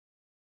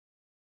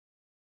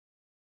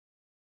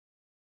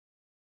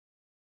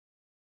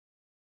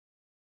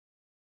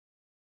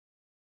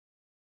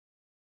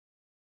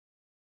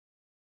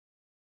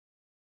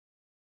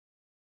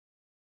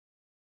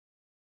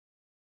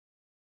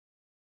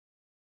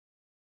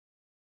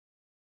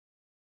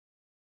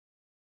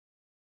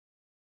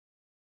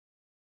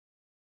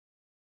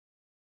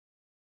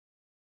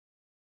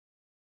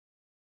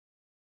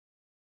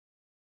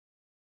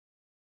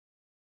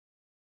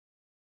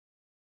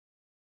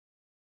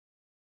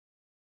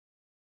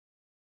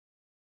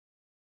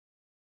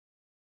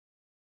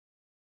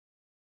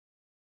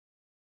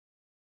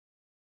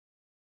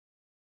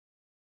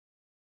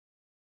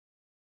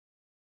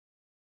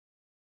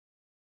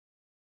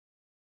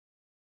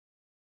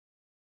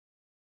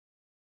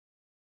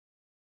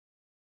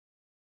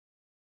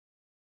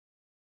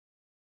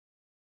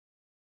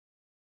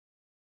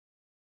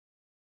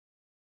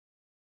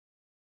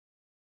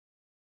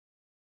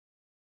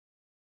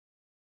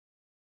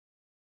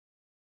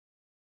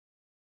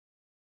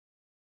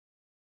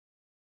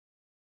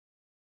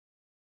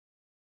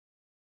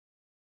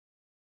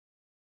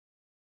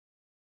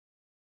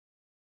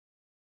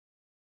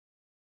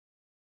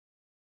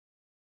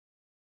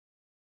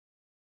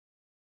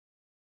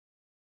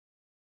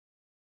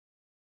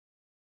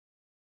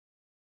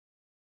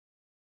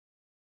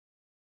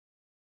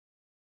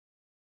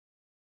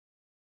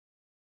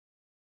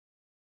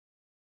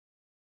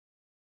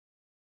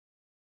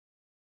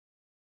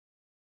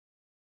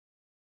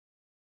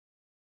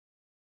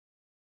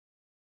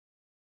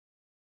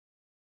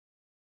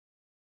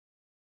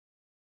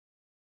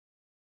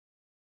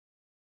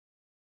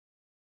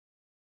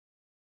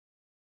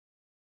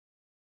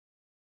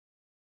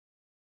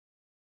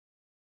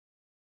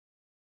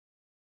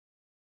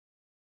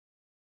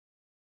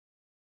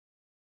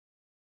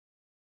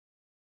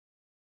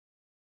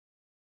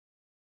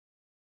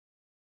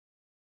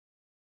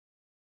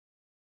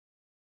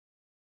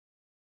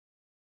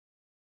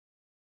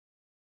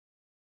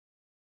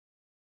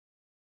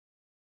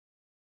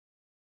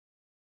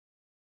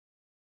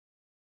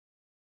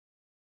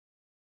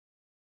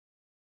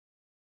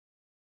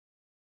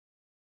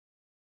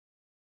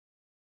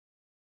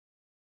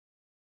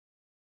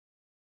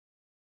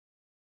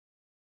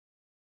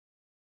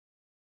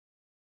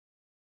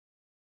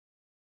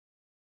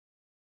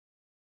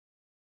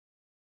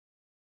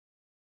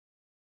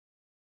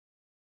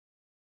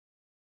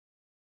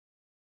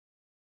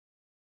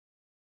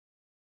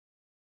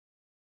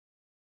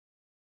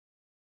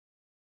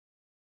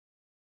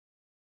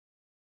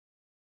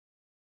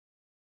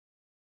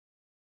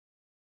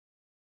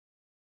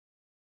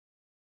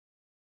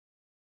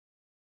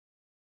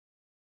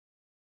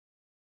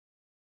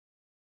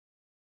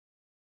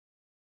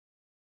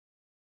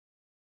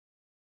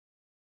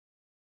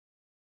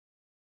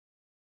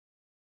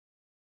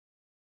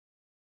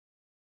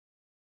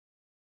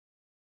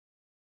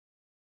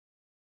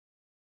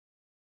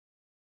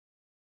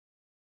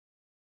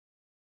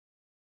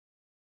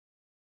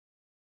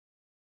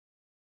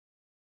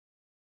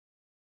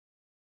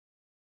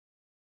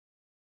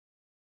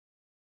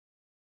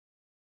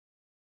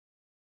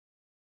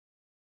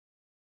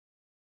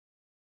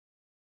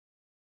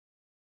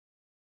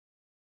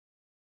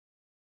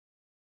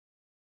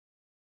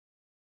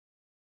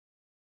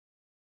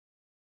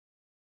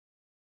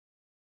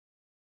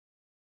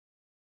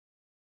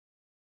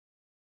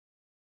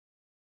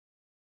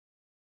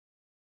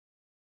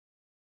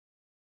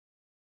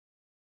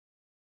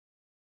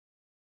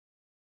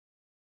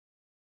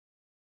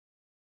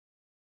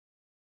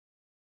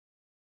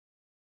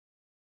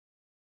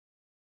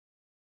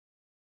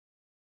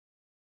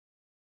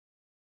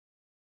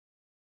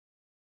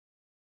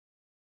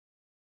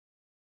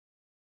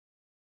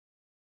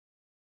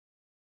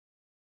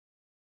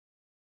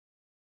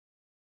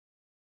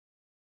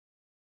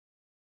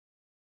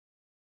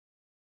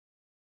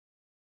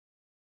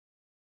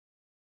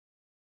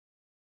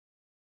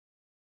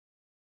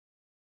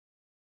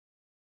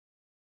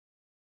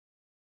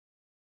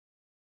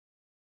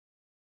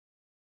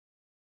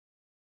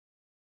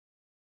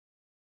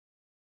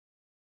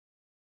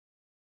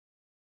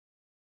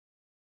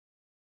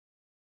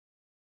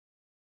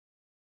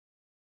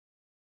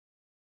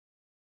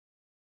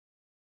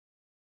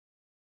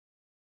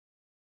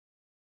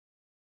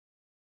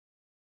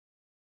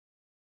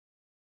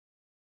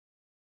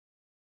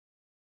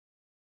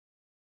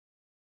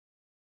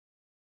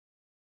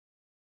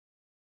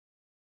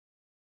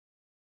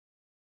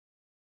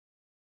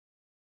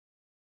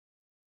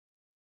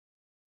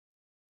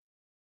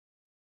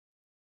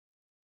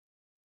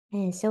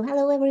So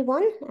hello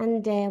everyone,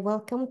 and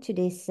welcome to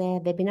this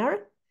webinar.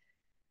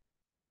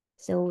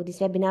 So this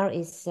webinar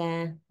is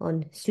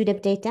on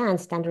SUDEP data and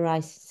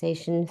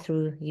standardization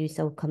through use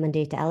of common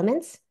data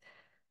elements.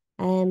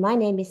 My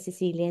name is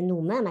Cecilie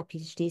Nome. I'm a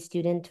PhD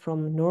student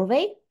from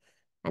Norway,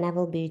 and I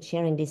will be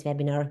chairing this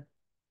webinar.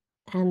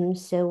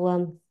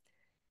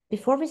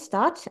 Before we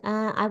start,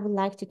 I would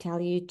like to tell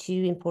you two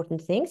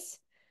important things.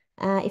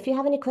 If you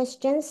have any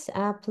questions,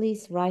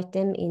 please write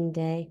them in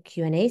the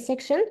Q&A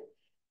section.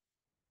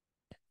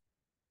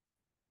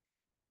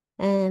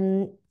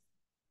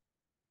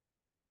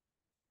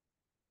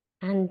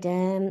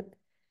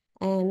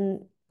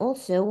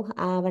 Also,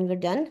 when we're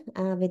done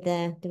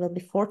there will be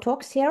 4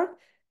 talks here.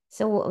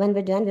 So when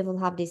we're done, we will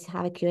have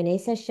a Q&A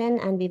session,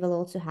 and we will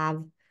also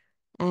have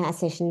a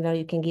session where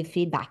you can give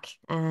feedback.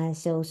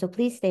 So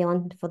please stay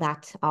on for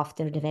that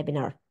after the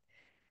webinar.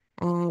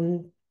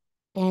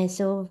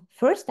 So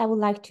first, I would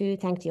like to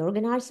thank the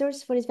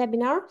organizers for this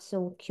webinar.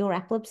 So CURE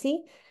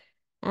Epilepsy,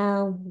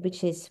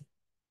 which has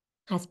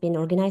been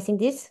organizing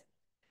this,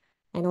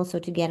 and also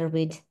together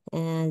with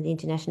the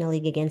International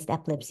League Against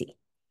Epilepsy.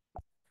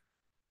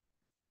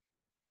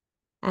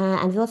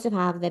 And we also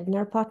have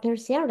webinar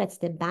partners here. That's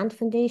the BAND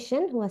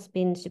Foundation, who has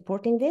been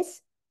supporting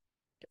this,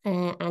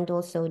 and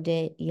also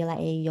the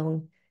ILAE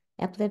Young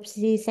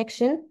Epilepsy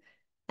Section.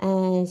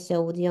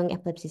 So the Young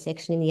Epilepsy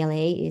Section in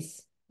ILAE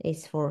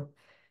is for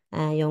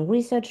young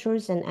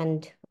researchers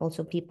and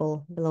also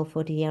people below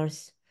 40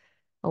 years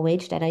of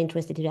age that are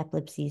interested in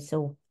epilepsy.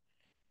 So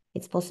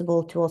it's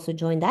possible to also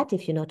join that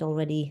if you're not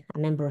already a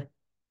member.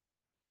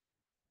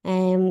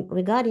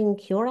 Regarding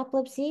CURE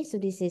Epilepsy, so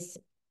this is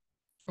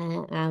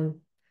a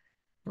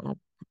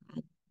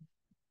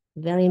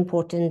very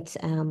important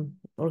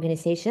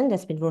organization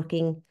that's been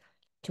working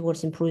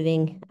towards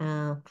improving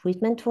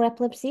treatment for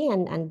epilepsy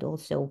and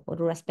also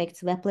other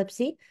aspects of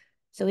epilepsy.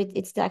 So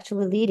it's the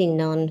actually leading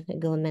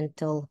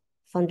non-governmental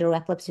funder of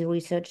epilepsy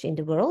research in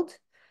the world.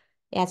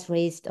 It has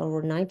raised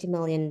over $90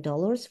 million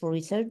for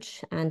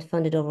research and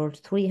funded over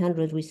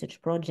 300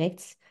 research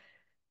projects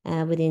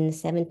within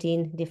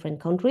 17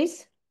 different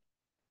countries.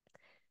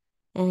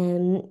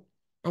 And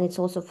it's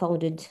also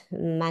founded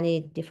many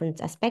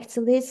different aspects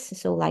of this.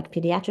 So like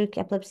pediatric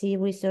epilepsy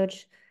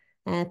research,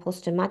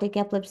 post-traumatic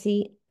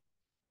epilepsy,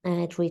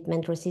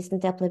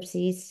 treatment-resistant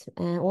epilepsies,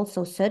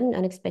 also sudden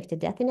unexpected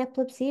death in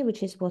epilepsy,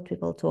 which is what we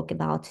will talk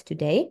about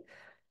today,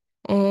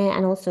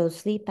 and also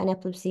sleep and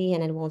epilepsy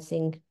and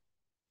advancing.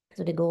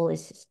 So the goal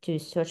is to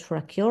search for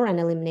a cure and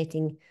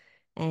eliminating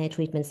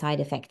treatment side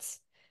effects,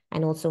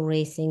 and also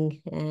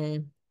reversing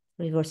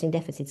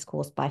deficits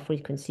caused by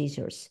frequent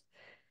seizures.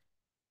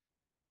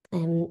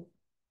 For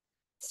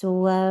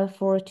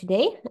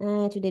today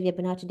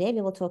webinar,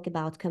 we will talk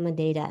about common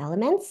data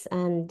elements,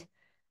 and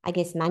I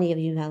guess many of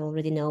you have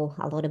already know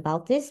a lot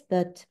about this,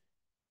 and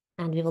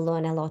we will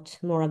learn a lot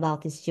more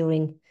about this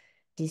during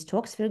these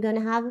talks we're going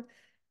to have.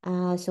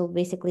 So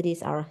basically,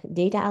 these are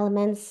data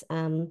elements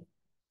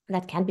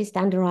that can be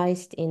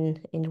standardized in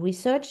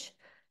research,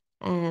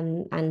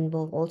 and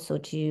will also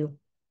to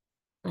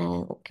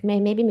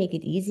maybe make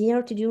it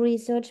easier to do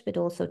research, but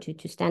also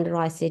to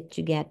standardize it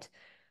to get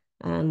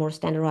more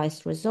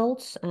standardized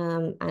results,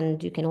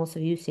 and you can also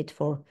use it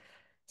for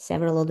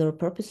several other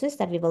purposes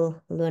that we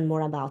will learn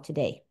more about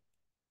today.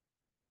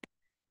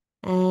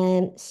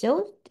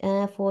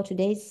 For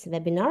today's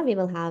webinar, we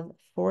will have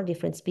 4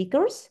 different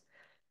speakers,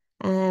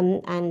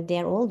 and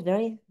they're all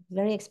very,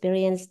 very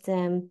experienced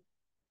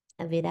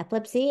with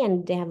epilepsy,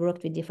 and they have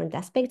worked with different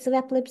aspects of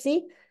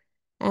epilepsy.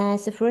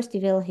 So first,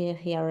 you will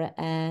hear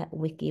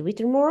Vicky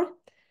Whittemore.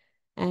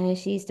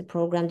 She's the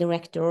program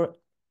director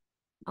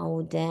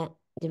of the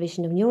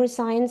Division of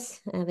Neuroscience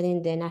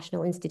within the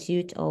National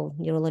Institute of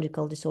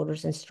Neurological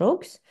Disorders and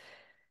Strokes.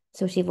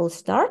 So she will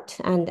start,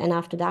 and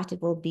after that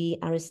it will be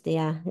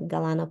Aristea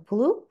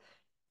Galanopoulou.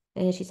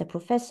 She's a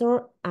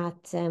professor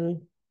at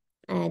the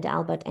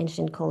Albert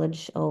Einstein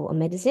College of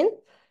Medicine.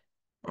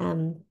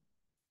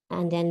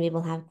 And then we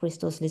will have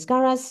Christos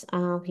Lisgaras.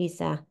 He's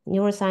a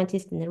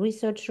neuroscientist and a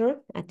researcher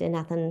at the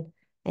Nathan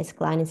S.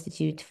 Klein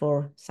Institute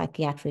for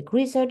Psychiatric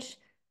Research.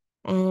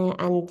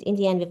 And in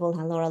the end, we will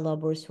have Laura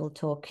Lobers, who will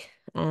talk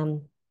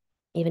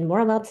even more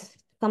about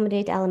common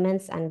data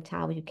elements and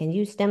how you can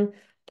use them.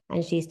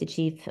 And she's the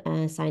Chief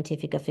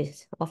Scientific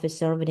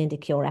Officer within the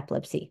CURE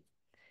Epilepsy.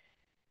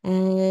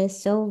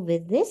 So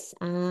with this,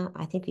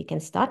 I think we can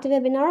start the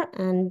webinar,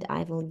 and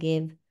I will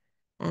give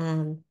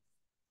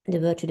the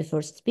word to the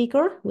first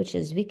speaker, which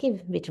is Vicky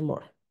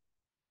Whittemore.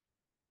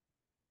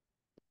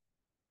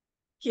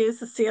 Thank you,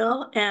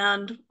 Cecile,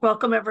 and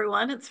welcome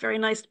everyone. It's very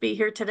nice to be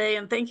here today,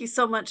 and thank you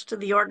so much to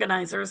the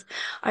organizers,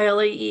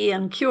 ILAE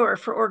and CURE,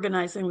 for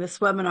organizing this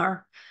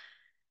webinar.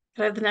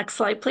 Could I have the next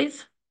slide,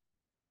 please?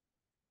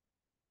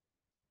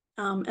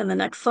 And the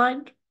next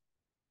slide.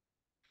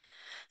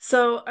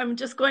 So I'm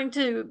just going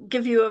to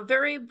give you a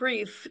very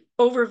brief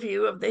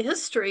overview of the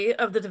history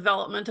of the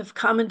development of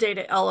common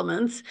data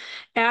elements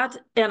at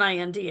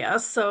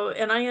NINDS. So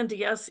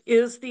NINDS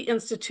is the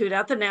institute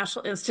at the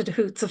National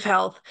Institutes of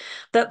Health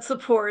that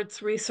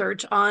supports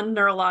research on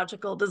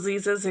neurological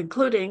diseases,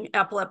 including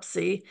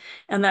epilepsy,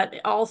 and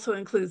that also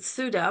includes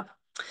SUDEP.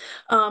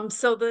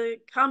 So the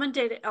Common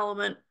Data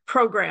Element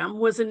program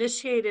was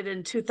initiated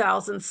in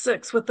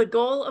 2006 with the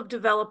goal of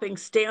developing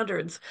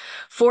standards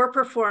for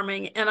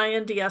performing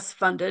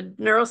NINDS-funded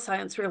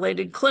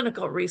neuroscience-related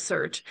clinical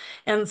research,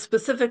 and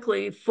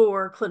specifically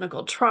for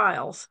clinical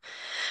trials.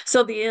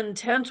 So the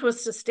intent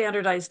was to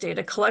standardize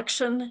data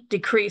collection,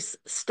 decrease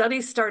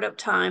study startup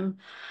time,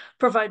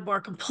 provide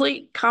more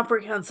complete,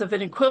 comprehensive,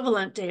 and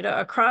equivalent data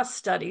across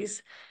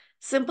studies,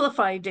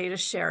 simplify data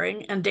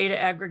sharing and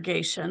data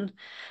aggregation,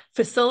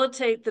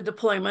 facilitate the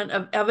deployment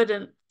of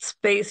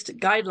evidence-based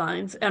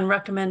guidelines and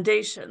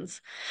recommendations.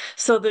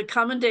 So the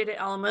common data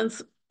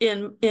elements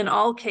in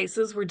all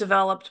cases were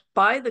developed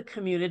by the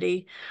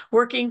community,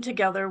 working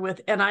together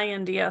with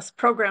NINDS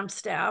program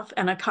staff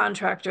and a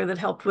contractor that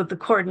helped with the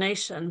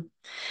coordination.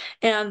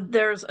 And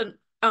there's an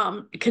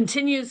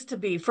continues to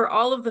be, for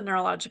all of the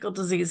neurological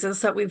diseases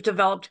that we've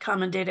developed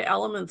common data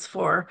elements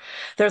for,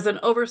 there's an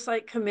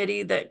oversight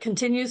committee that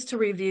continues to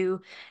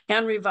review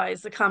and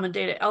revise the common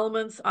data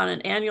elements on an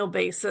annual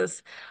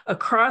basis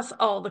across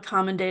all the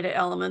common data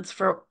elements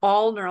for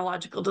all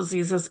neurological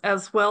diseases,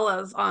 as well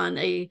as on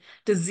a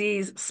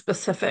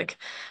disease-specific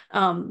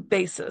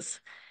basis.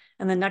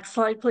 And the next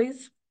slide,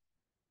 please.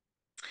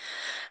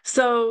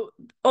 So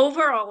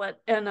overall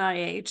at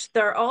NIH,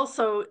 there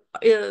also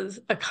is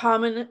a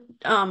common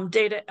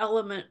data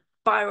element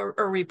bio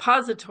or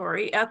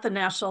repository at the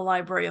National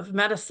Library of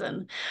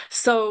Medicine.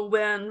 So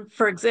when,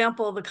 for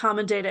example, the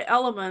common data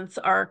elements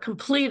are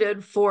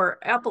completed for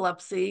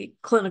epilepsy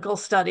clinical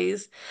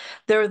studies,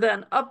 they're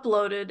then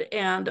uploaded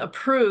and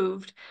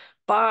approved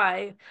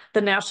by the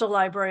National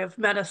Library of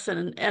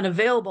Medicine and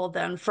available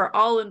then for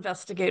all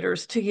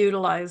investigators to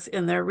utilize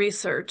in their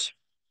research.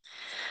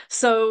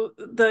 So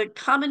the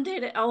common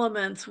data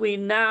elements we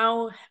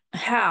now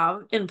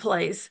have in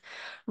place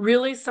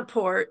really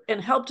support and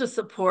help to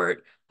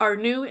support our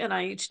new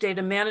NIH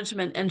data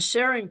management and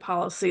sharing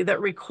policy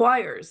that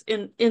requires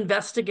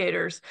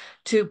investigators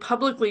to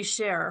publicly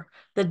share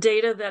the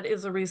data that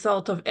is a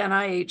result of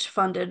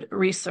NIH-funded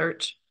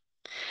research.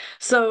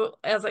 So,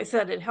 as I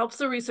said, it helps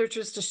the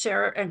researchers to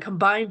share and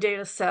combine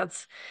data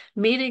sets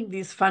meeting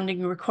these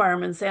funding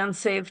requirements and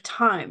save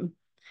time.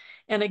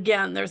 And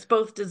again, there's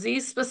both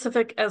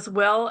disease-specific as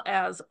well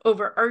as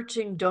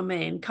overarching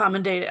domain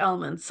common data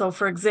elements. So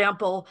for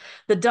example,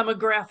 the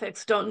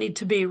demographics don't need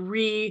to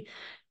be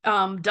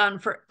done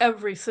for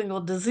every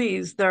single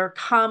disease. There are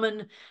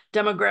common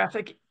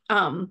demographic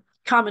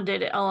common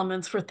data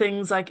elements for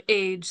things like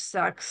age,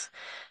 sex,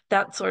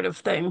 that sort of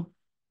thing.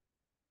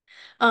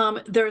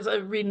 There's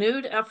a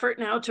renewed effort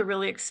now to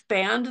really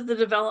expand the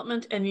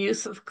development and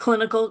use of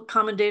clinical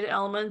common data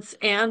elements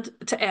and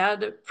to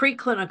add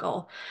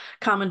preclinical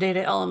common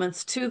data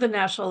elements to the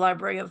National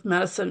Library of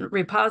Medicine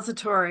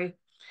repository.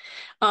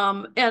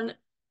 And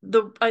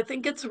I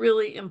think it's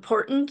really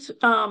important,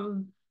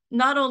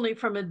 not only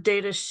from a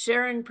data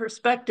sharing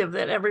perspective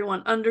that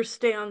everyone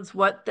understands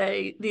what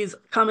these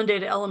common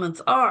data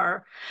elements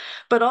are,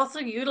 but also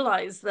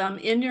utilize them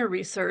in your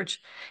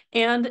research.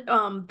 And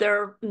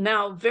they're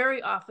now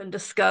very often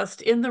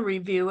discussed in the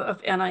review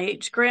of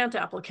NIH grant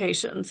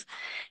applications.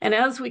 And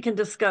as we can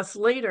discuss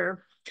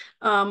later,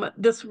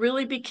 this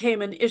really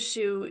became an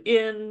issue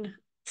in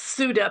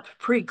SUDEP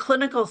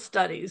preclinical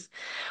studies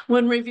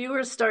when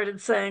reviewers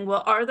started saying,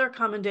 well, are there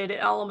common data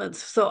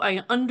elements? So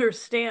I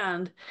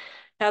understand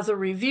as a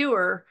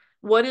reviewer,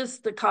 what is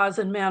the cause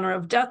and manner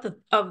of death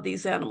of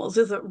these animals?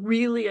 Is it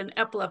really an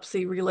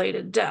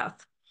epilepsy-related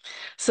death?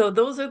 So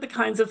those are the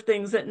kinds of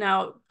things that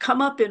now come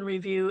up in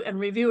review and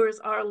reviewers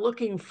are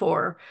looking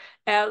for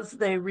as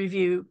they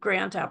review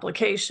grant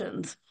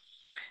applications.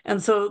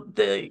 And so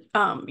the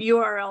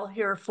URL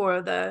here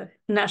for the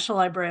National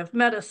Library of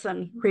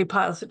Medicine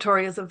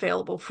repository is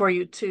available for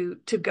you to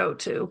go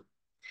to.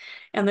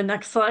 And the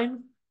next slide.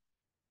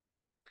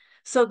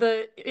 So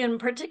in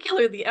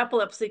particular, the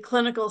epilepsy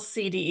clinical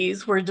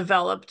CDEs were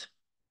developed.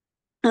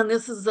 And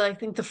this is, I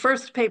think, the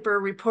first paper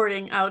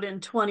reporting out in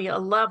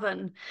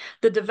 2011,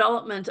 the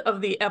development of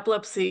the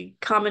epilepsy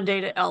common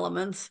data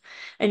elements.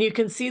 And you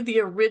can see the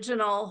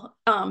original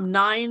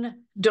 9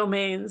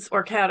 domains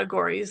or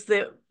categories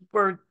that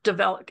were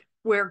developed,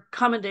 where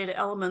common data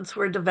elements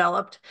were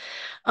developed.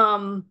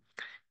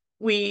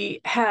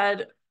 We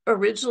had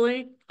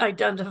originally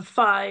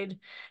identified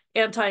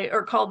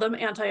called them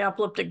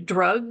anti-epileptic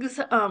drugs,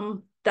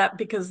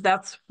 because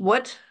that's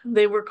what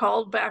they were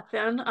called back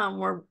then.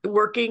 We're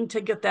working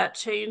to get that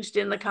changed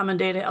in the common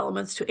data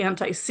elements to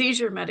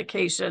anti-seizure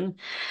medication.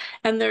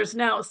 And there's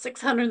now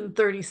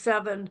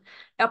 637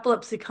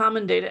 epilepsy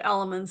common data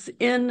elements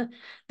in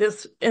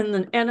the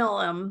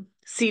NLM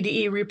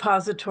CDE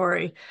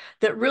repository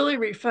that really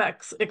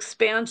reflects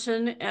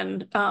expansion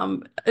and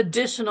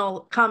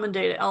additional common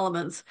data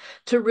elements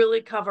to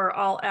really cover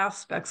all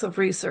aspects of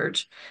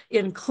research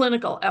in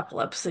clinical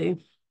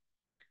epilepsy.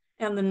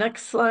 And the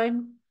next slide.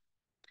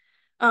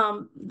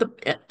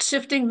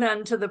 Shifting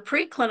then to the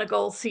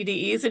preclinical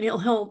CDEs, and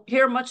you'll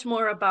hear much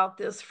more about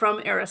this from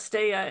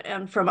Aristea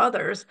and from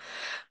others,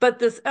 but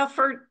this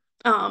effort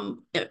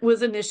it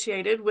was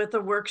initiated with a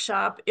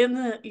workshop in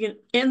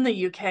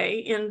the UK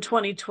in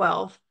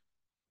 2012.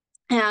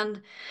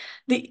 And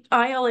the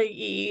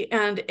ILAE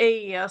and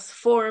AES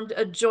formed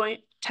a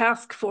joint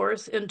task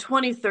force in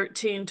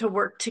 2013 to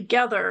work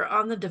together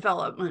on the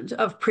development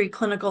of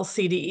preclinical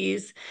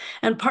CDEs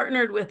and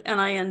partnered with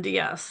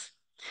NINDS.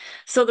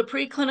 So the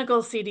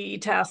preclinical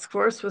CDE task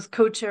force was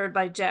co-chaired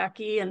by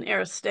Jackie and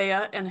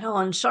Aristea and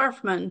Helen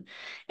Scharfman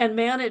and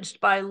managed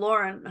by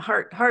Lauren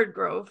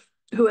Hardgrove,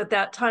 who at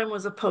that time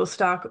was a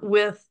postdoc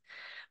with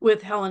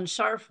Helen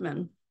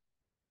Scharfman,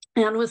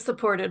 and was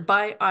supported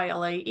by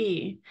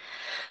ILAE.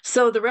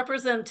 So the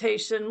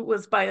representation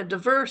was by a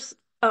diverse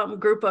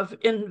group of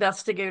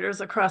investigators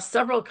across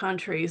several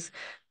countries.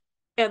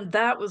 And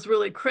that was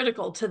really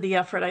critical to the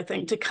effort, I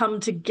think, to come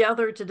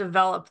together to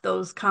develop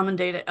those common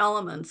data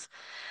elements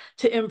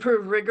to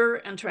improve rigor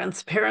and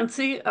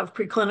transparency of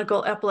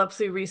preclinical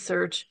epilepsy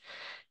research,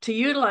 to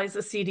utilize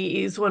the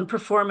CDEs when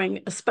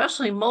performing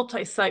especially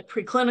multi-site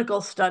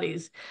preclinical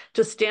studies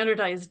to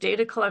standardize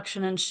data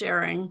collection and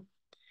sharing.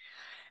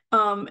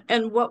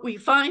 And what we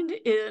find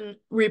in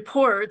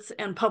reports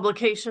and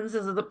publications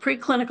is that the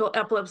preclinical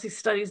epilepsy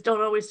studies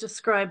don't always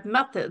describe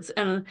methods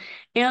and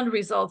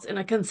results in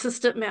a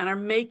consistent manner,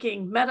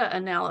 making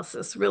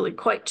meta-analysis really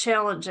quite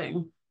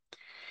challenging.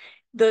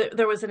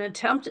 There was an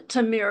attempt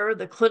to mirror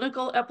the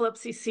clinical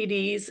epilepsy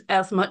CDs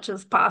as much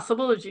as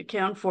possible as you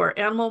can for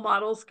animal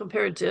models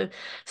compared to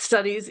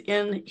studies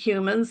in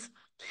humans.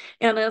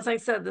 And as I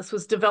said, this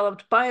was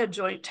developed by a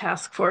joint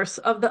task force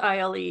of the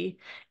ILE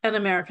and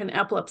American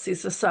Epilepsy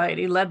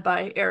Society, led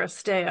by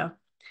Aristea.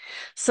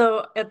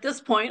 So at this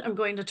point, I'm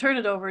going to turn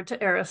it over to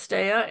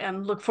Aristea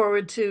and look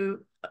forward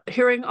to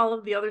hearing all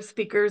of the other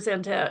speakers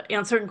and to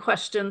answering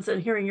questions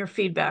and hearing your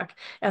feedback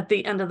at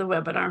the end of the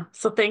webinar.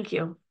 So thank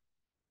you.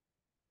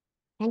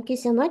 Thank you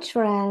so much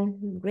for a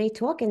great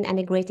talk and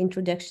a great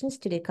introductions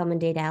to the common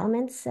data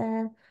elements.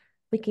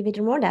 Wiki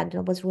more that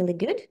was really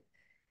good.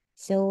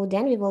 So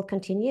then we will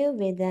continue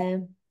with,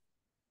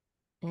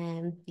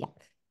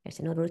 there's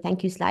another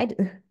thank you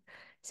slide.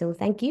 So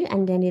thank you.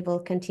 And then we will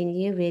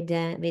continue with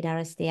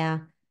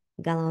Aristea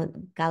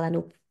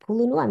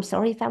Galanopoulou. I'm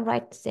sorry if I'm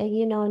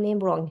saying your name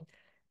wrong,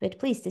 but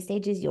please, the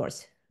stage is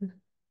yours.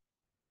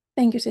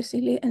 Thank you,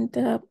 Cecilie,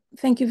 and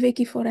thank you,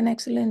 Vicky, for an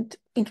excellent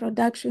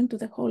introduction to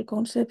the whole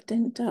concept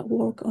and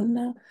work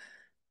on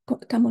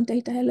common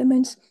data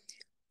elements.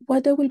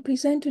 What I will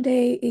present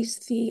today is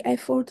the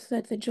effort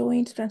that the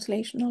Joint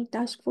Translational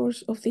Task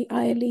Force of the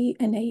ILE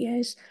and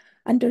AES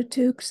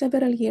undertook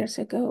several years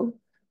ago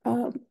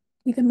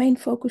with the main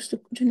focus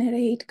to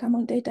generate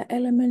common data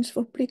elements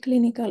for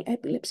preclinical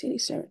epilepsy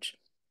research.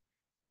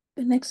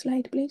 The next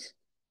slide, please.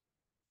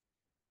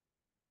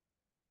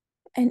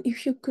 And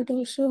if you could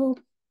also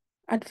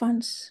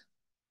advance.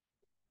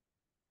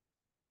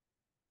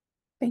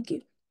 Thank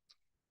you.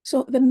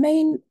 So the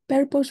main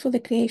purpose for the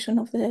creation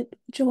of the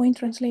Joint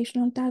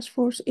Translational Task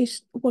Force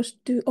was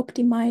to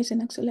optimize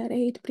and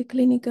accelerate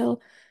preclinical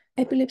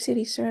epilepsy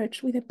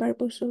research with the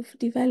purpose of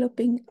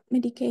developing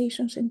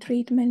medications and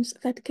treatments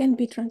that can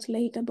be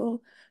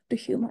translatable to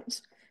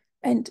humans.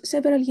 And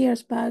several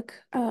years back,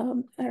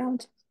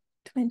 around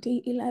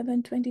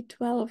 2011,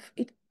 2012,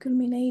 it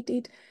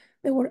culminated.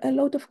 There were a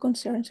lot of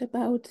concerns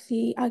about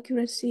the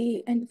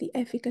accuracy and the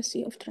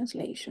efficacy of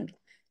translation.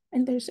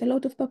 And there's a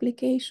lot of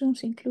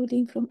publications,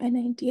 including from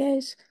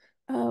NINDS,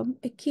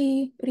 a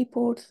key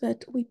report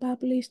that we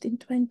published in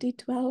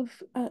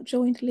 2012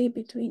 jointly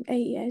between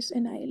AES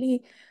and ILE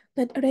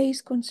that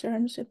raised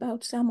concerns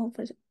about some of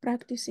the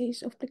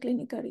practices of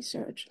preclinical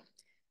research.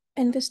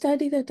 And the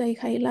study that I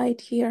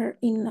highlight here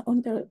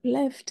on the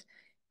left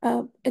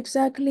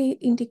exactly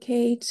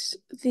indicates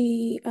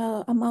the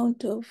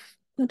amount of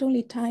not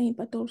only time,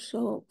 but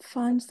also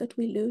funds that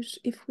we lose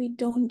if we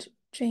don't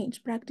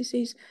change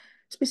practices.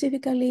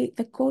 Specifically,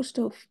 the cost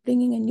of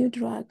bringing a new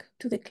drug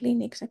to the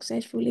clinic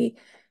successfully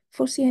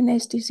for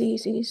CNS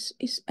diseases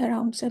is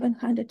around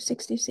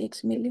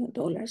 $766 million.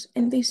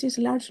 And this is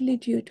largely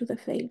due to the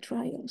failed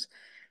trials.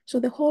 So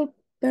the whole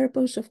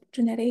purpose of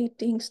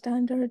generating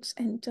standards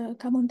and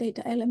common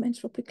data elements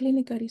for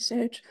preclinical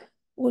research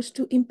was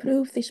to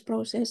improve this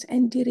process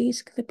and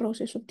de-risk the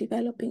process of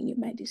developing new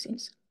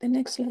medicines. The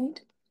next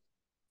slide.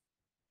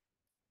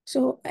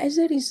 So as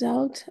a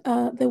result,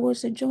 there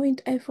was a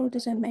joint effort,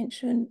 as I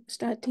mentioned,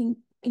 starting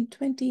in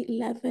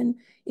 2011.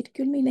 It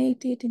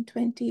culminated in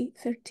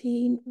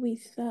 2013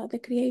 with the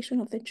creation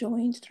of the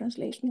Joint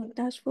Translational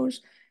Task Force.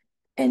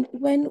 And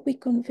when we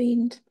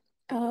convened,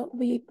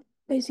 we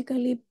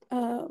basically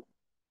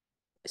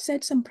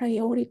set some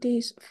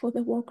priorities for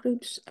the work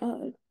groups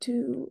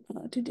to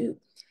do.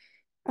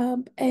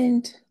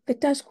 And the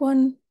task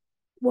one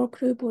work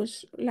group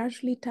was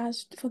largely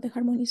tasked for the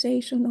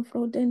harmonization of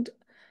rodent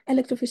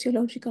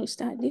electrophysiological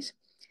studies.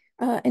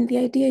 And the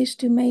idea is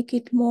to make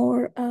it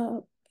more,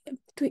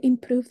 to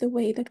improve the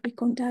way that we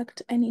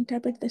conduct and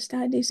interpret the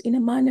studies in a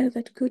manner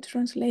that could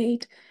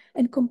translate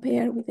and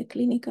compare with the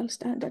clinical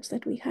standards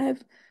that we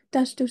have.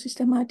 Task 2,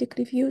 systematic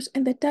reviews,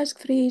 and the task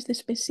 3 is the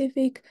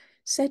specific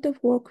set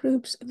of work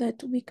groups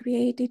that we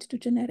created to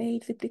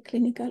generate the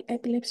preclinical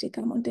epilepsy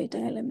common data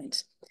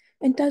elements.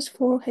 And task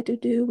 4 had to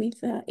do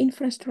with the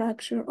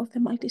infrastructure of the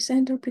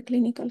multi-center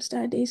preclinical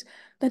studies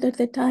that at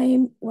the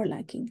time were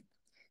lacking.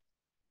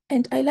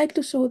 And I like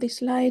to show this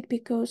slide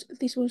because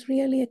this was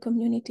really a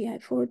community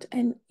effort,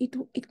 and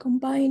it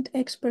combined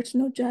experts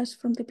not just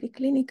from the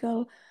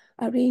preclinical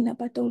arena,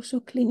 but also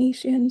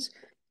clinicians,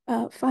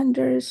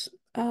 funders,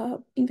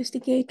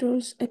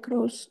 investigators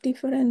across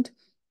different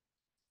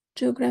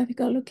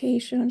geographical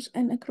locations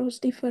and across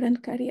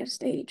different career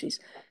stages.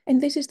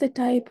 And this is the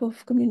type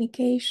of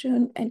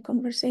communication and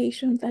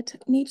conversation that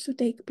needs to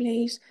take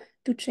place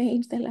to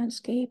change the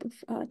landscape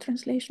of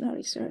translational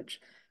research.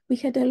 We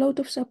had a lot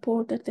of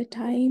support at the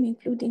time,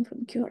 including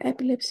from CURE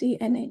Epilepsy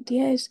and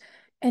NTS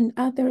and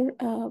other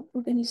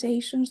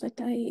organizations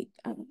that I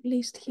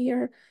list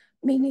here,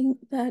 meaning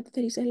that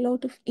there is a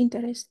lot of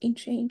interest in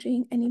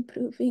changing and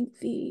improving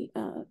the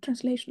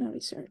translational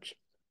research.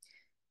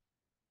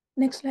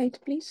 Next slide,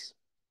 please.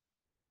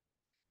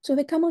 So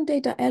the common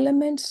data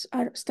elements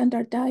are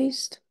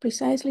standardized,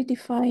 precisely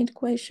defined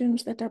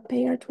questions that are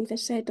paired with a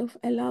set of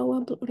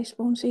allowable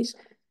responses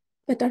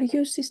that are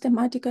used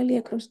systematically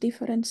across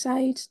different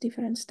sites,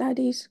 different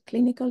studies,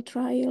 clinical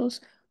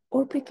trials,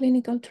 or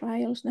preclinical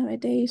trials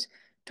nowadays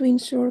to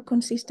ensure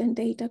consistent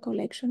data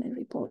collection and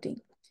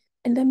reporting.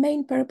 And the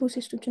main purpose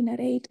is to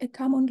generate a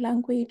common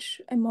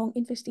language among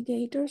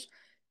investigators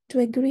to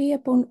agree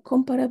upon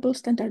comparable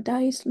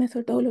standardized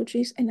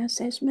methodologies and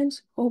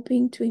assessments,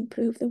 hoping to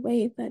improve the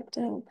way that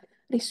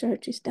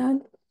research is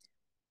done,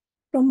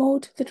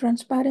 promote the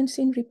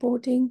transparency in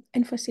reporting,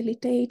 and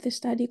facilitate the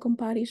study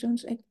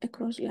comparisons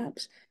across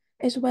labs,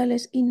 as well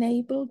as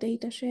enable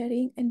data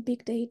sharing and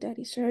big data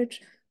research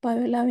by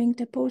allowing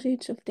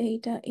deposits of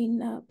data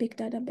in big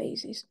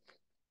databases.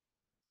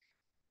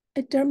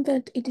 A term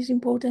that it is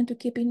important to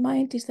keep in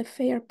mind is the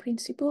FAIR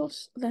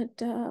principles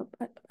that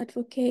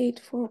advocate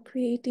for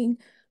creating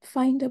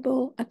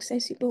findable,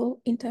 accessible,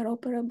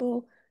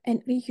 interoperable,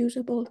 and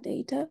reusable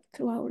data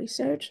through our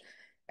research.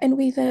 And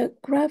with a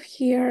graph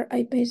here,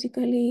 I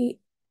basically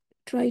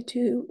try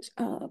to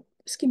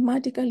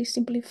schematically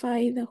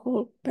simplify the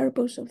whole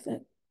purpose of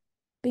the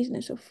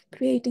business of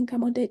creating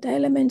common data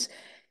elements.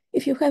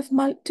 If you have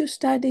two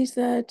studies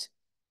that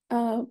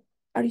are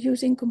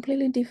using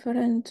completely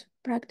different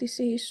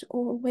practices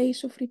or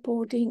ways of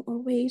reporting or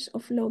ways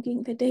of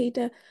logging the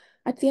data,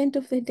 at the end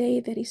of the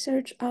day, the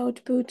research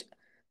output,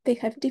 they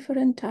have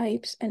different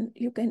types, and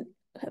you're going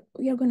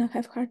to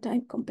have a hard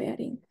time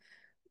comparing.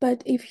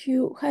 But if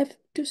you have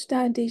two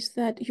studies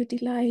that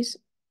utilize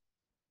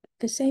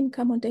the same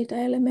common data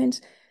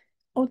elements,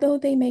 although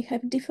they may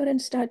have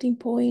different starting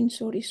points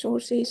or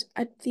resources,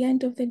 at the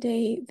end of the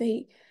day,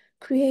 they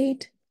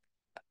create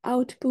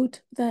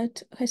output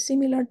that has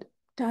similar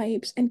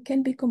types and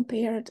can be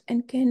compared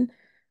and can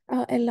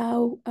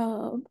allow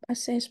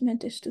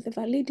assessment as to the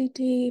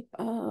validity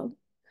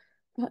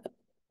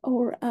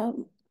or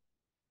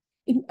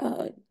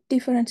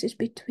differences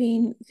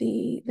between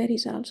the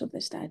results of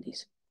the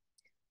studies.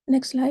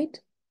 Next slide.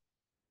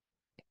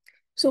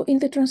 So in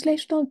the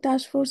translational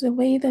task force, the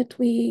way that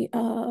we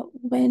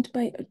went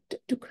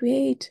to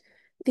create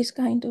this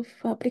kind of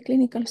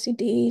preclinical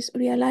CDEs,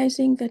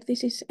 realizing that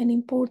this is an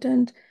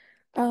important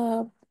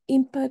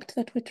impact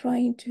that we're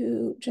trying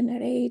to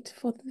generate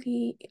for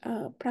the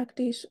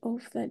practice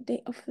of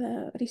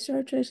the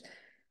researchers,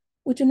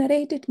 we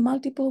generated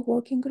multiple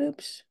working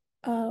groups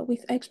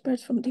with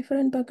experts from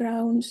different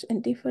backgrounds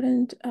and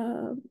different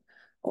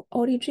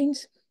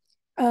origins.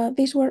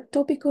 These were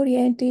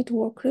topic-oriented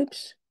work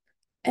groups,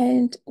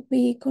 and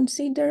we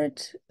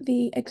considered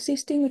the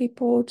existing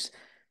reports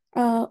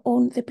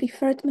on the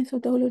preferred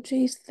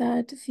methodologies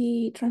that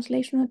the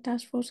translational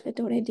task force had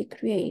already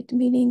created,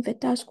 meaning the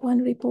task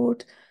 1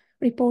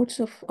 reports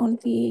on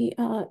the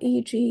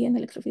EEG and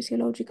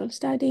electrophysiological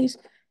studies,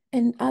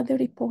 and other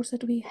reports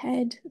that we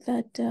had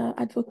that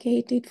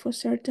advocated for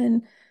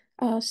certain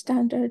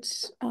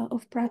standards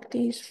of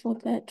practice for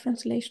the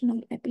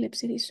translational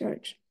epilepsy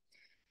research.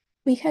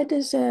 We had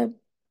as a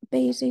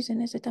basis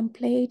and as a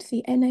template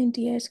the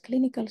NNDS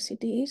clinical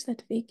CDEs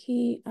that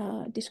Vicky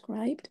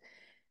described.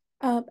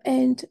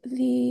 And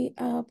the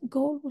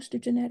goal was to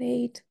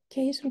generate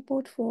case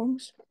report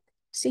forms,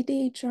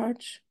 CDE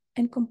charts,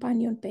 and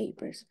companion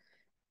papers.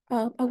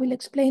 I will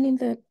explain in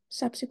the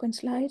subsequent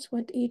slides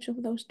what each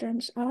of those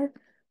terms are.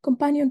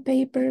 Companion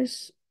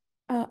papers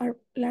are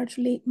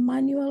largely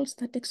manuals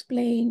that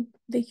explain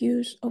the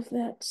use of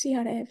the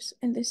CRFs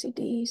and the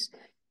CDEs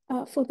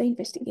for the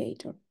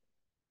investigator.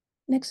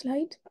 Next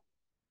slide.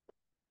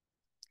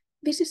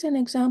 This is an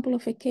example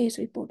of a case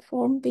report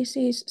form. This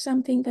is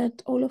something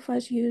that all of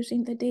us use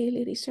in the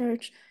daily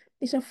research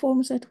These are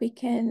forms that we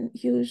can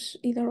use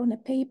either on a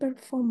paper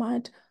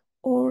format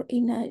or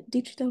in a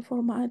digital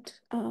format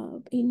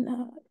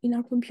in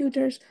our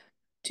computers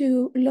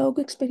to log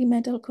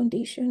experimental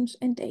conditions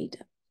and data.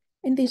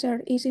 And these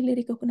are easily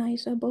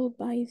recognizable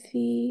by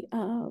the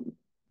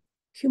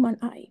human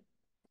eye.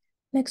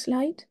 Next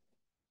slide.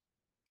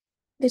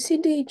 The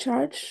CDE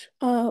charts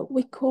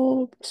we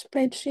call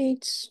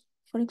spreadsheets,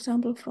 for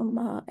example,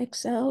 from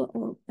Excel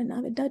or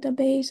another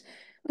database,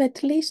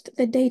 that list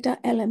the data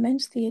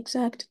elements, the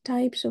exact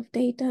types of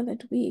data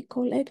that we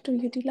collect or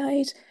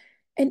utilize,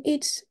 and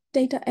each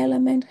data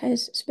element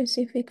has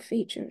specific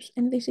features.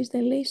 And this is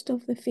the list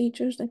of the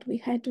features that we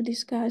had to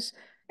discuss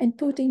and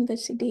put in the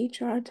CDE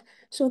chart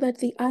so that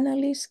the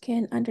analysts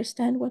can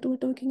understand what we're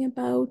talking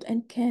about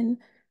and can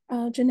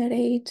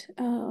generate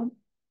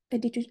a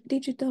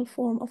digital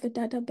form of the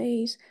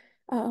database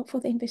for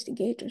the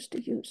investigators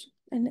to use.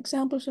 And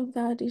examples of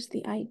that is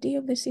the ID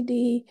of the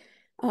CDE,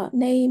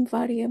 name,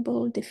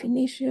 variable,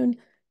 definition,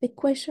 the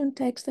question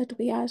text that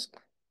we ask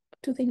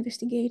to the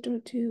investigator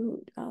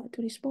to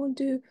respond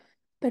to,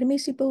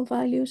 permissible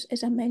values.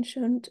 As I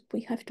mentioned,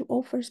 we have to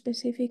offer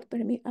specific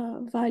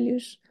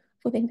values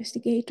for the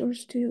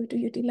investigators to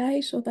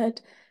utilize so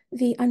that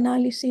the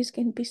analysis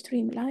can be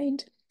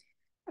streamlined,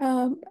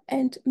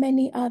 and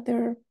many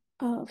other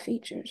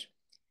features.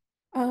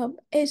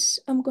 As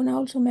I'm going to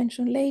also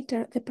mention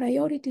later, the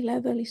priority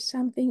level is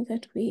something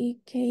that we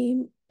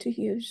came to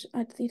use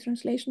at the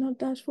Translational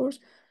Task Force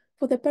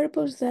for the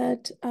purpose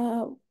that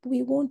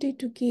we wanted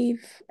to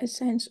give a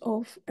sense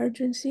of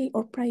urgency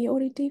or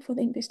priority for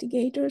the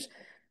investigators,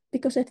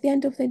 because at the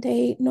end of the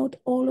day, not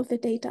all of the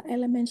data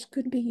elements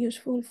could be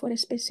useful for a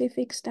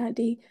specific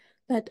study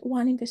that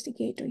one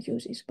investigator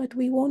uses. But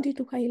we wanted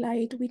to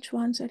highlight which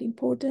ones are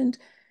important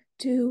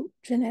to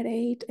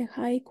generate a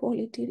high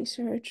quality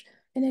research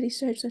and a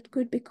research that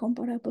could be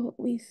comparable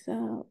with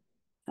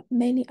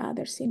many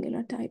other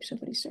similar types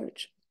of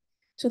research.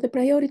 So the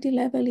priority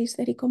level is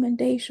the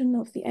recommendation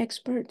of the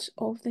experts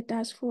of the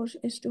task force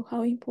as to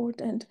how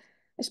important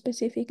a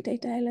specific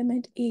data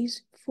element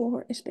is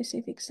for a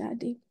specific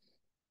study.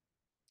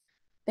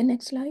 The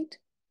next slide.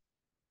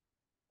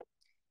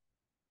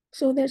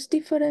 So there's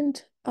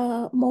different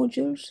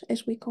modules,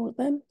 as we call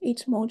them.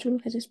 Each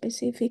module has a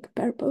specific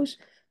purpose.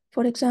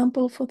 For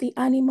example, for the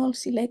animal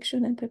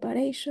selection and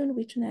preparation,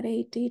 we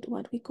generated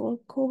what we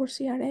call core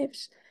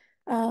CRFs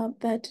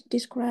that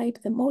describe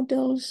the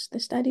models, the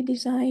study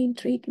design,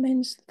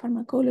 treatments,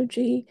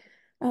 pharmacology,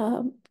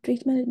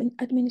 treatment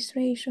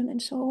administration,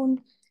 and so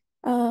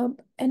on.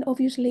 And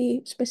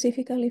obviously,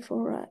 specifically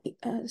for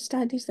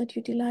studies that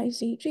utilize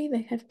EEG,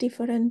 they have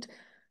different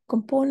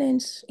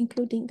components,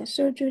 including the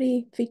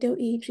surgery, video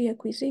EEG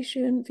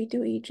acquisition,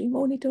 video EEG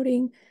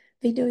monitoring,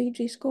 video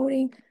EEG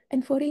scoring.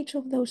 And for each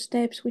of those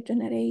steps, we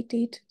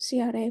generated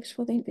CRFs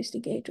for the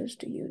investigators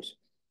to use.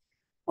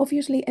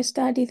 Obviously, a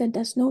study that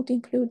does not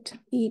include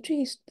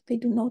EEGs, they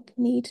do not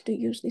need to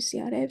use the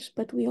CRFs,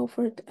 but we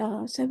offered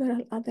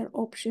several other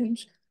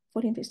options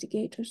for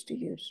investigators to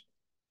use.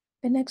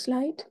 The next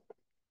slide.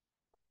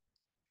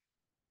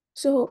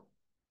 So,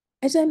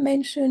 as I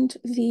mentioned,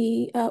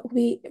 we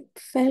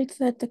felt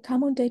that the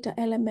common data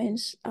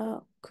elements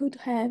could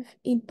have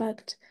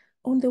impact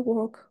on the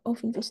work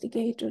of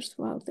investigators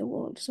throughout the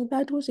world. So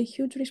that was a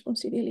huge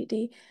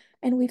responsibility.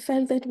 And we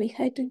felt that we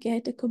had to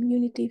get a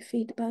community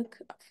feedback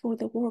for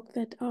the work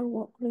that our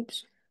work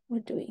groups were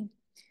doing.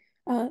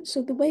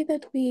 So the way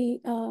that we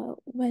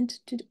went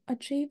to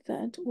achieve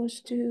that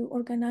was to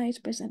organize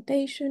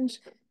presentations,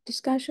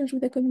 discussions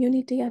with the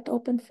community at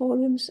open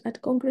forums,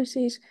 at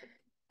congresses.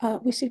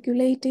 We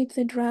circulated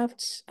the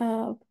drafts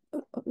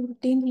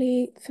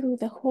routinely through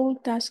the whole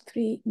task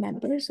 3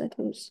 members. That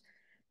was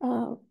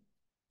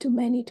too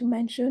many to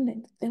mention,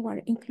 and they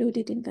were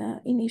included in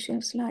the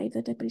initial slide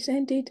that I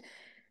presented.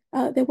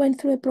 They went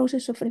through a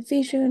process of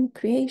revision,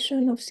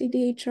 creation of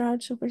CDE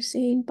charts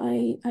overseen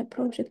by a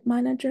project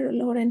manager.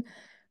 Lauren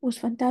was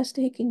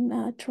fantastic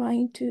in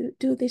trying to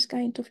do this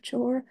kind of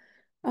chore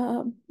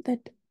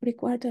that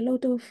required a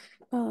lot of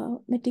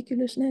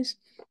meticulousness.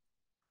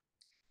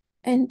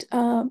 And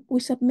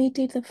we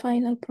submitted the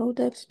final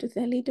products to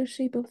the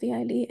leadership of the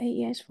ILAE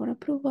AES for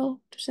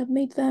approval to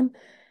submit them.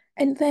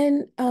 And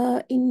then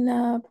in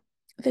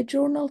the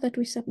journal that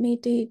we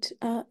submitted,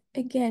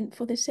 again,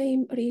 for the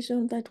same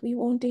reason that we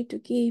wanted to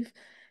give,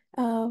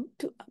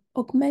 to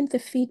augment the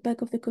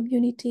feedback of the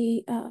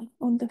community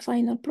on the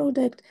final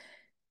product,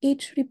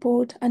 each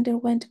report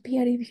underwent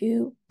peer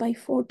review by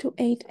 4 to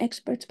 8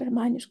 experts per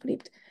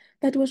manuscript.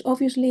 That was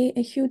obviously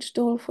a huge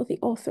toll for the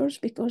authors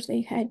because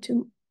they had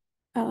to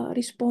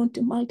respond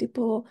to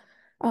multiple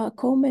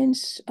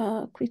comments,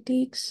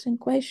 critiques, and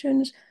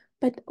questions,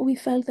 but we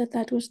felt that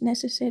that was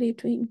necessary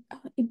to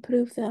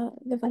improve the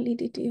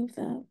validity of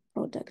the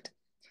product.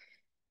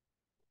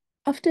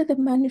 After the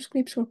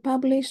manuscripts were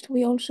published,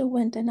 we also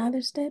went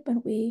another step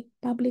and we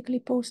publicly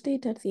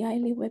posted at the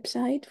ILAE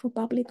website for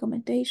public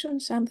commentation,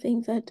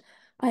 something that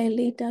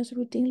ILAE does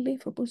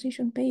routinely for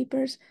position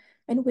papers,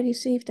 and we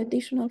received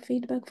additional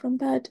feedback from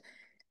that.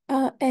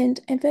 And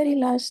a very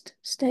last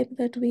step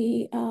that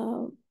we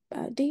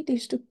did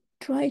is to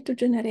try to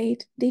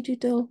generate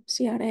digital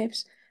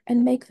CRFs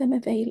and make them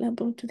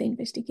available to the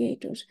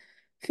investigators,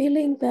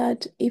 feeling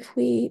that if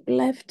we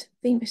left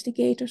the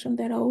investigators on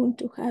their own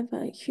to have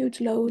a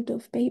huge load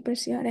of paper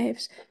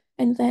CRFs,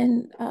 and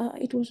then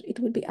it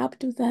would be up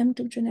to them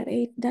to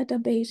generate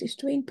databases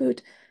to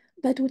input,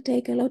 that would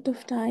take a lot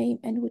of time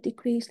and would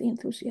decrease the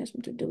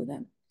enthusiasm to do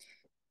them.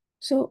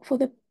 So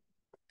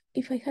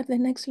if I have the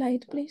next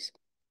slide, please.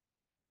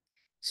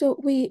 So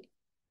we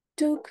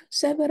took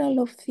several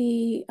of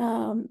the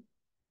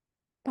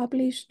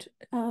published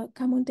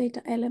common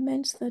data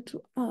elements that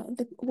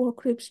the work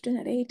groups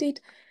generated,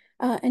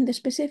 and the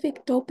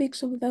specific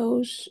topics of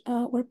those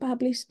were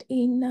published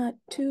in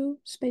 2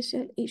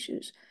 special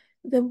issues.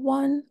 The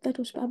one that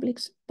was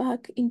published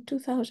back in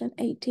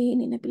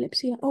 2018 in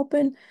Epilepsy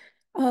Open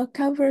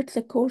covered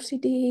the core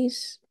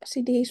CDEs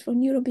for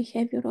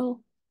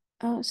neurobehavioral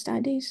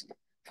studies,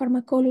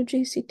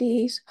 pharmacology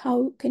CDEs,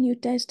 how can you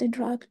test a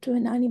drug to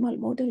an animal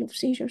model of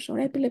seizures or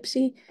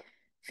epilepsy,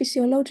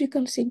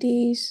 physiological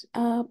CDEs,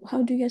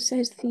 how do you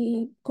assess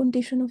the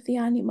condition of the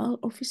animal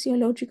or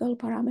physiological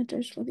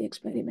parameters for the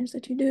experiments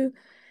that you do,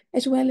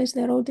 as well as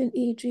the rodent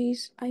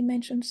EEGs. I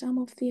mentioned some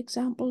of the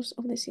examples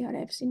of the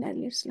CRFs in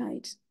earlier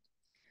slides.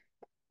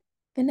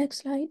 The next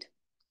slide.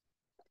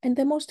 And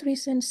the most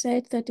recent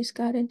set that is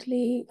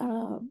currently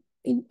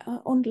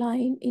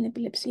online in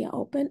Epilepsy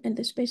Open, and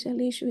the special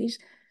issue is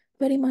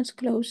very much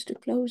close to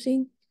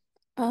closing,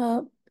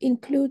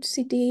 includes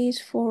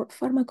CDs for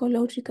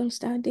pharmacological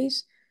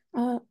studies,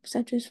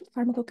 such as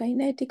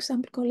pharmacokinetic,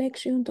 sample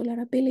collection,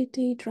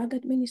 tolerability, drug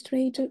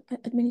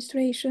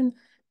administration,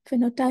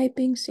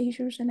 phenotyping,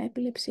 seizures and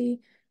epilepsy,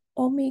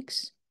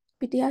 omics,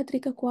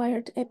 pediatric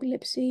acquired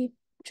epilepsy,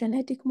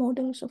 genetic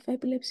models of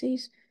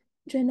epilepsies,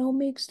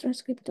 genomics,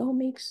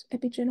 transcriptomics,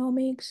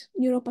 epigenomics,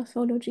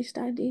 neuropathology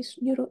studies,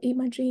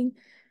 neuroimaging,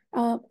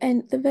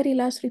 and the very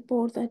last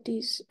report that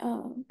is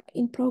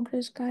in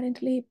progress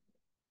currently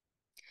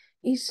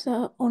is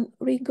on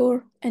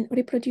rigor and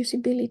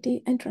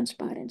reproducibility and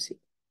transparency.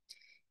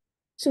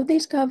 So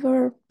these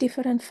cover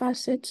different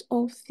facets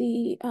of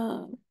the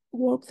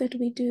work that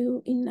we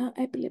do in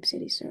epilepsy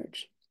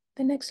research.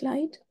 The next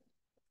slide.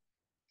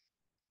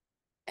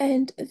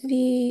 And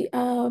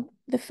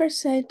the first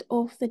set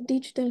of the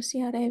digital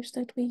CRFs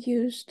that we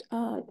used,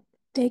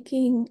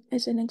 taking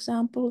as an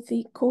example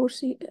the core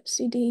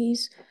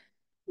CDs,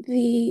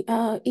 the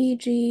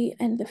EEG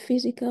and the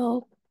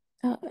physical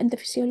and the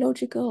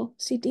physiological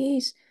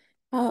CDs,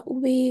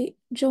 we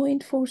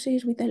joined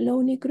forces with the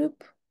Loney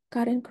group,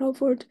 Karen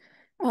Crawford,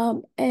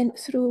 and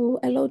through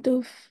a lot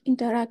of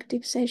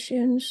interactive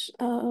sessions,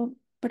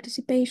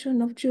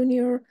 participation of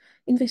junior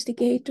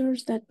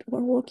investigators that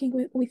were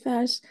working with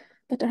us,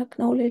 that are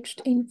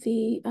acknowledged in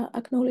the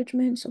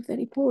acknowledgements of the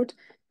report,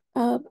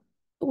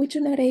 we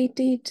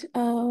generated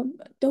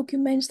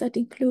documents that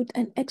include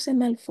an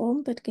XML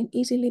form that can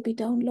easily be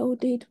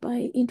downloaded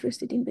by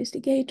interested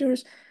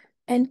investigators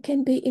and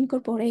can be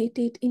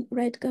incorporated in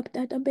REDCap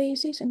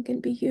databases and can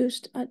be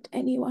used at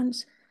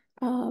anyone's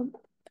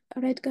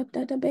REDCap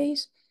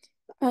database.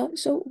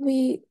 So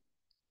we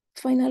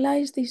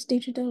finalized these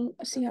digital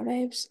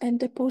CRFs and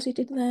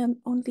deposited them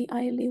on the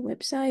ILAE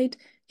website.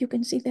 You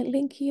can see the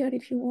link here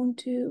if you want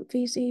to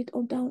visit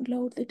or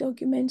download the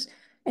documents,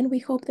 and we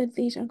hope that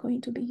these are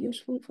going to be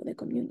useful for the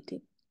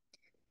community.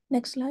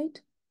 Next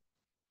slide.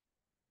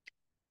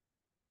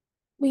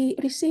 We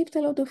received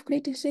a lot of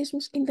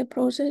criticisms in the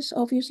process.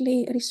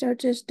 Obviously,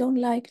 researchers don't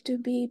like to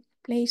be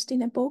placed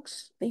in a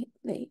box.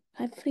 They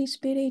have free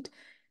spirit,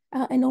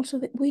 and also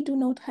that we do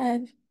not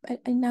have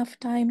enough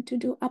time to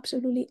do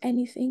absolutely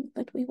anything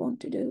that we want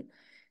to do.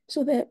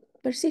 So the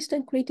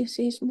persistent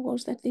criticism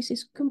was that this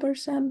is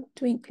cumbersome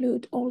to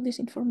include all this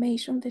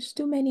information. There's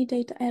too many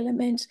data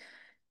elements.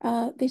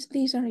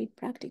 These are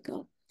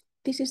impractical.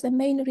 This is the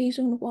main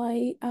reason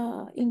why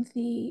in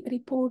the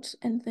reports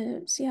and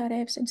the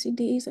CRFs and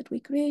CDs that we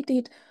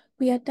created,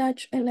 we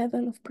attach a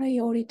level of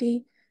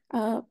priority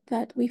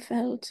that we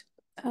felt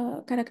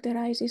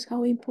characterizes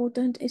how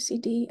important a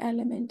CD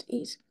element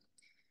is.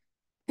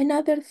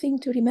 Another thing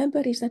to remember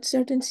is that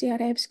certain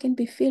CRFs can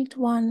be filled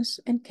once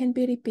and can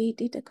be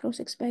repeated across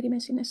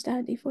experiments in a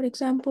study. For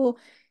example,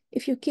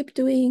 if you keep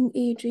doing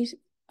EEG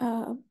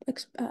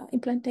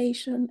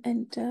implantation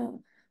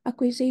and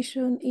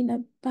acquisition in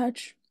a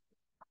batch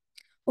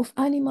of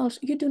animals,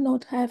 you do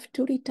not have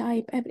to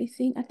retype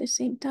everything at the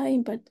same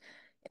time, but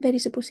there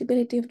is a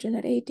possibility of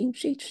generating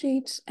cheat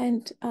sheets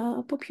and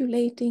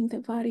populating the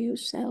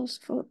various cells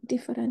for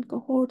different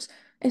cohorts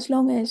as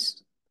long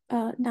as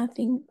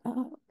nothing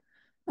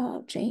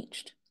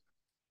changed.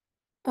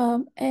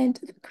 And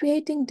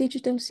creating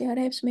digital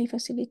CRFs may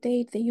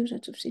facilitate the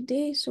usage of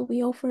CDs, so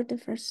we offer the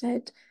first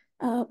set,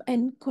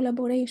 and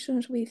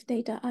collaborations with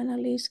data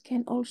analysts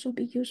can also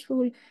be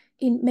useful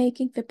in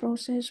making the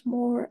process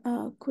more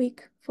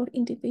quick for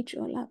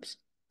individual labs.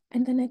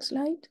 And the next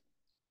slide.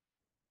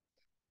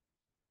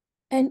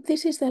 And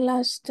this is the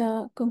last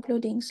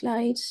concluding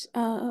slides.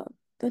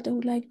 that I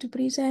would like to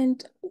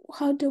present.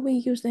 How do we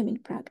use them in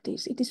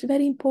practice? It is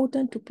very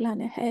important to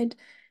plan ahead.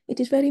 It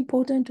is very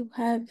important to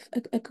have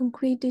a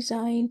concrete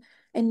design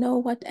and know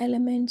what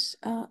elements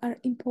are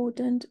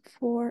important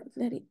for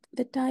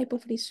the type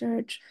of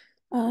research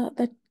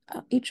that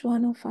each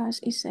one of us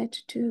is set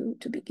to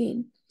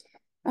begin.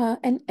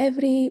 And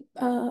every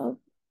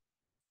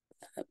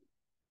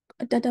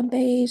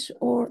database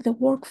or the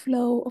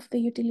workflow of the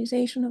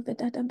utilization of the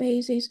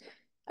databases,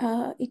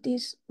 it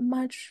is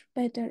much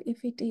better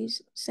if it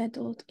is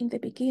settled in the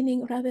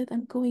beginning rather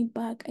than going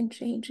back and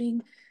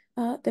changing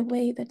the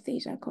way that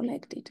these are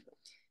collected.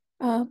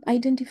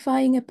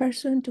 Identifying a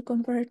person to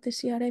convert the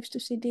CRFs to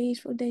CDs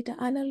for data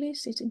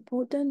analysis is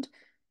important.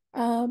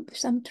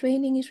 Some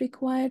training is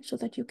required so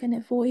that you can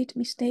avoid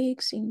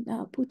mistakes in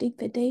putting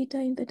the data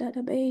in the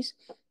database.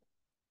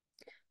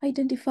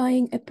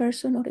 Identifying a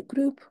person or a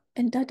group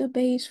and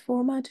database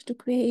format to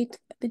create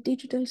the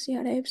digital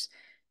CRFs.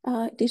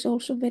 It is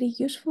also very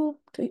useful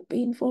to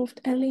be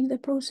involved early in the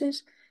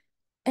process.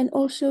 And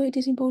also it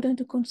is important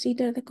to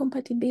consider the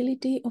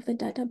compatibility of the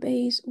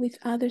database with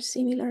other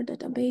similar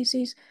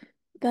databases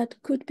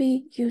that could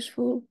be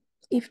useful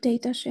if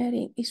data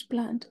sharing is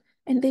planned.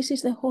 And this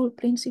is the whole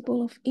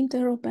principle of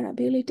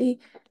interoperability.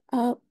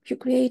 You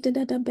create a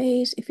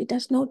database. If it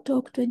does not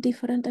talk to a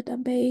different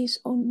database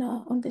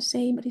on the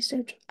same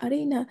research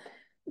arena,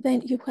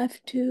 then you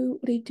have to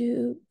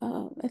redo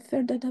a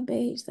third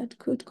database that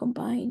could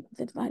combine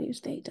the various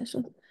data.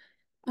 So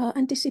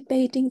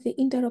anticipating the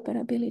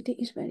interoperability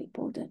is very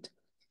important.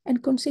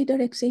 And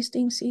consider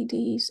existing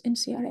CDs and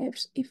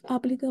CRFs if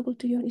applicable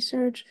to your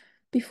research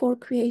before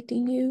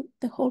creating new.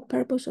 The whole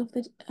purpose of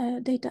the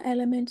data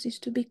elements is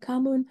to be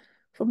common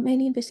for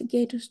many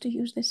investigators to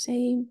use the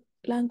same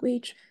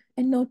language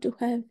and not to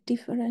have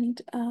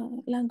different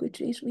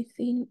languages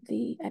within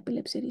the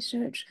epilepsy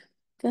research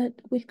that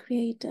will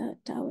create a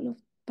Tower of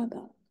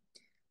Babel.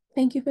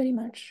 Thank you very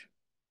much.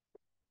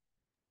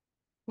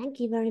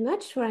 Thank you very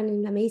much for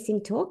an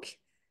amazing talk.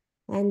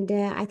 And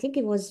I think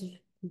it was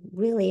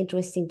really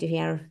interesting to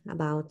hear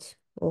about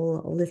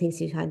all the things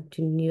you had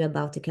to know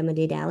about the common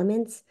data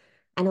elements,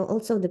 and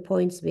also the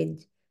points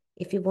with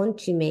if you want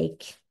to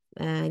make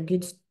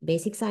good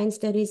basic science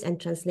studies and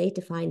translate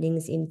the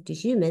findings into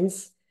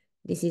humans,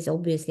 this is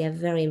obviously a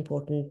very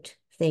important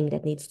thing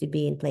that needs to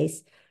be in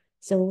place.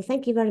 So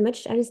thank you very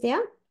much, Aristea.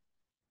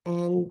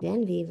 And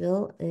then we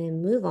will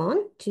move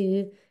on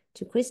to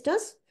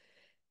Christos.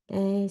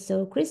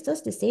 So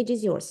Christos, the stage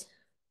is yours.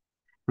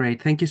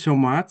 Great, thank you so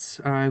much.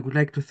 I would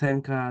like to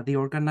thank the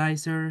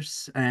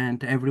organizers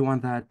and everyone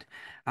that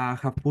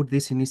have put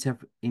this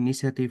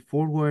initiative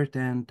forward.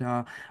 And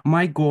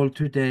my goal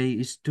today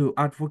is to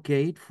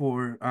advocate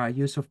for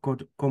use of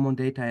common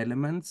data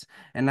elements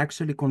and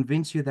actually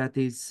convince you that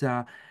it's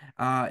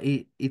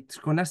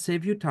gonna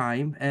save you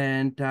time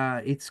and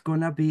it's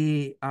gonna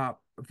be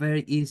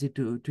very easy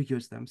to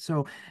use them.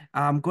 So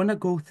I'm gonna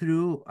go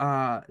through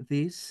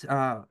this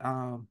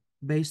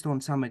based on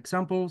some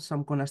examples.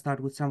 I'm going to start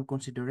with some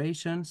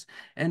considerations.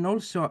 And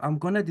also, I'm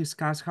going to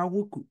discuss how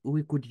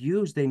we could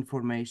use the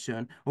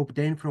information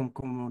obtained from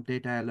common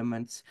data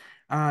elements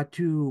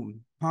to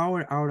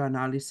power our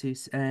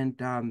analysis. And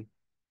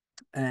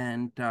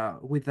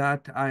with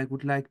that, I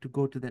would like to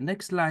go to the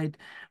next slide,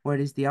 where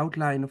is the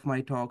outline of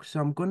my talk.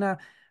 So I'm going to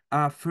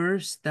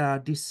first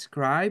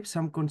describe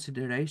some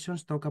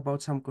considerations, talk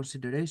about some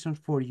considerations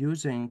for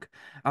using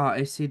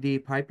a CD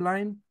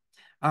pipeline.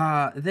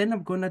 Then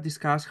I'm going to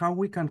discuss how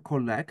we can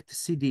collect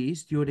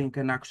CDs during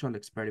an actual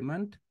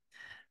experiment.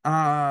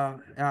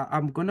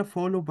 I'm going to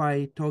follow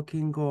by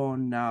talking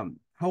on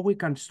how we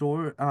can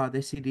store the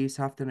CDs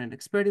after an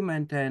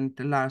experiment. And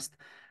last,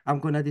 I'm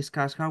going to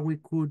discuss how we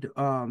could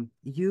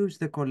use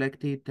the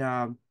collected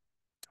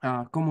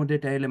common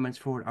data elements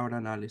for our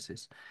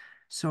analysis.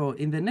 So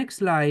in the next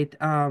slide,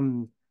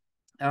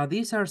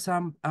 these are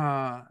some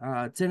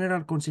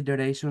general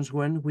considerations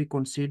when we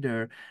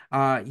consider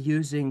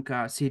using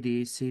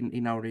CDs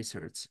in our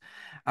research.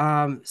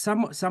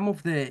 Some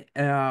of the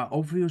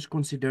obvious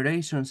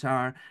considerations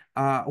are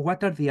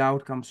what are the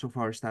outcomes of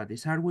our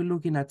studies? Are we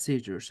looking at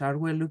seizures? Are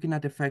we looking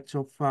at effects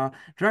of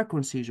drug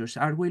on seizures?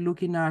 Are we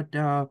looking at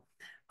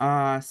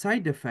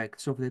side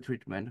effects of the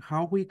treatment?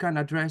 How we can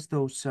address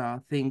those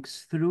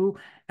things through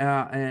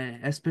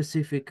a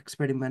specific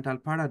experimental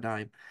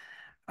paradigm?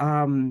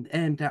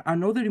 And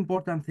another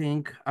important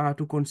thing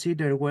to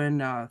consider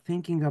when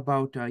thinking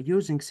about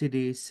using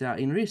CDs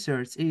in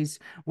research is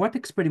what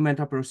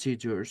experimental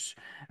procedures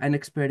an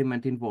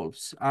experiment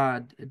involves.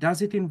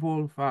 Does it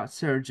involve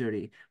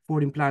surgery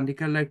for implanting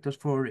electrodes,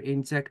 for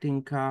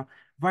injecting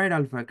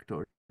viral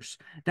vectors?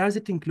 Does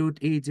it include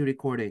EEG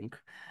recording?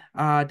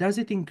 Does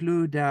it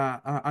include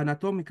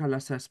anatomical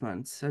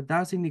assessments?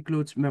 Does it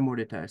include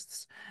memory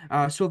tests?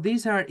 So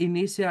these are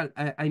initial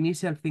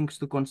things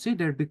to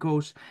consider,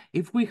 because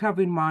if we have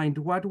in mind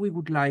what we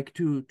would like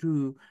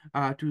to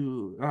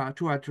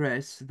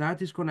address,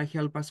 that is going to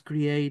help us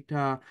create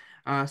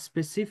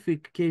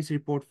specific case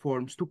report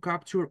forms to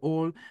capture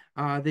all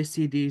the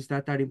CDs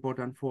that are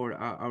important for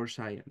our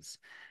science.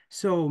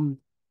 So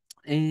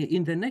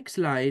In the next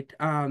slide,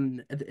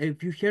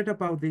 if you heard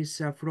about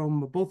this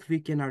from both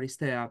Vicky and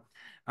Aristea,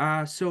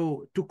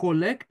 so to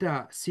collect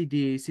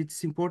CDs,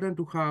 it's important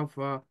to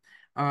have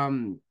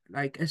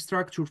like a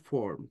structured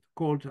form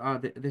called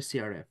the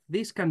CRF.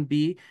 This can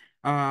be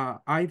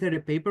either a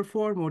paper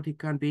form or it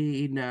can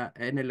be in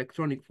an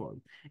electronic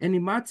form. And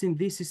imagine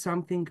this is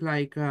something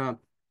like a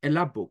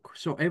lab book.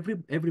 So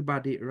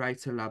everybody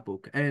writes a lab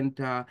book, and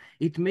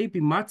it may be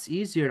much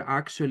easier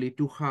actually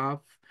to have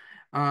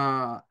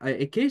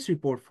a case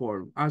report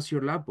form as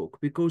your lab book,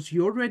 because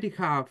you already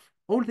have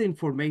all the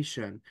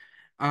information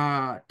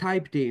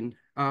typed in,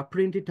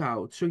 printed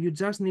out. So you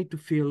just need to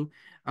fill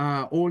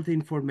all the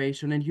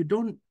information, and you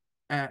don't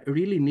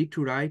really need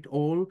to write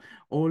all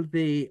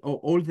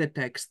the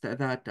text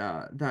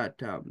that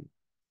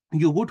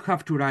you would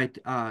have to write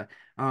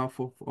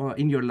for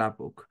in your lab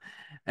book.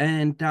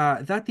 And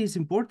that is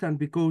important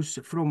because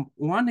from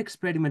one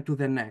experiment to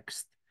the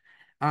next,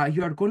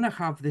 you are going to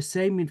have the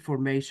same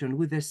information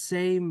with the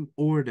same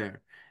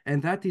order.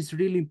 And that is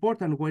really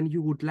important when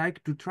you would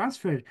like to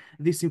transfer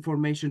this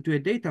information to a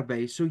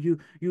database. So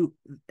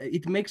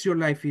it makes your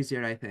life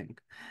easier, I think.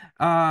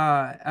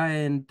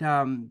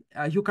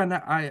 You can,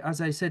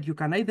 as I said, you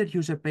can either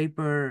use a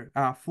paper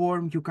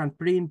form, you can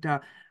print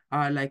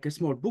like a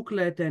small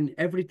booklet, and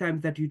every time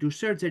that you do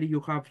surgery,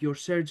 you have your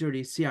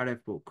surgery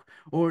CRF book.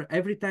 Or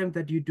every time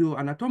that you do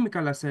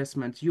anatomical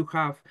assessments, you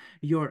have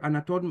your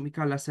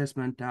anatomical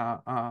assessment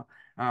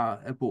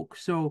book.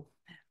 So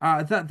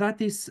that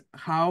is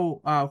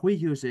how we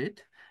use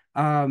it.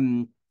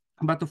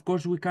 But of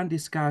course, we can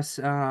discuss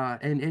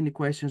any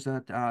questions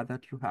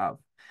that you have.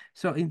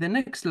 So in the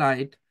next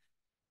slide,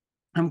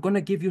 I'm going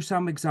to give you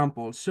some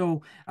examples.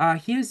 So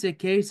here's a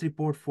case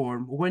report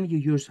form when you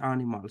use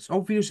animals.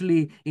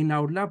 Obviously, in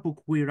our lab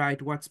book, we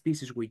write what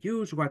species we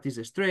use, what is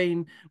the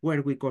strain,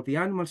 where we got the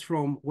animals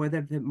from,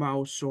 whether the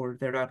mouse or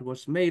the rat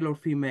was male or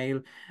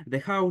female, the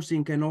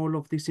housing, and all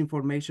of this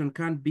information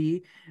can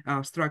be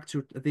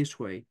structured this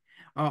way.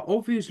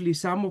 Obviously,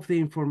 some of the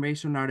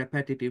information are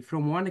repetitive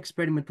from one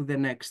experiment to the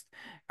next.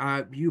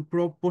 You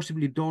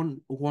possibly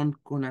don't want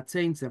to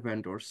change the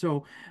vendor.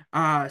 So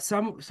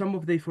some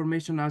of the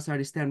information, as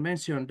Aristea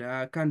mentioned,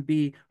 can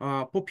be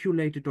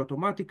populated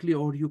automatically,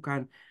 or you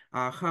can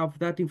have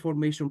that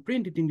information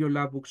printed in your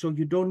lab book, so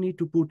you don't need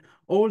to put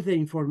all the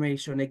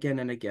information again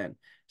and again.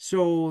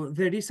 So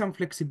there is some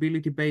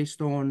flexibility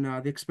based on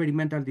the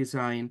experimental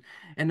design.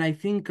 And I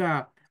think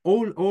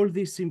all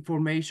this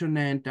information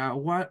and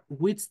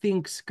which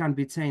things can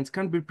be changed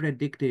can be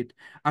predicted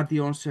at the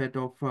onset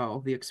of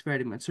the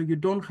experiment. So you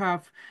don't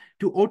have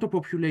to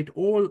auto-populate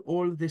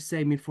all the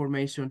same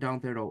information down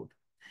the road.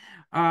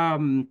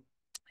 In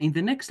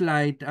the next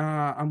slide,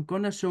 I'm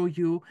going to show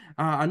you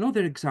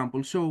another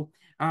example. So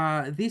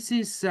this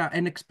is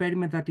an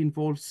experiment that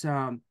involves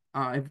an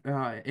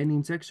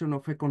injection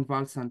of a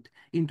convalescent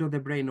into the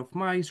brain of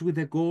mice with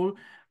the goal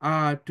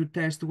to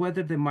test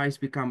whether the mice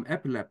become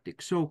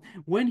epileptic. So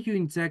when you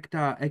inject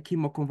a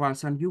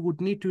chemoconvalescent, you would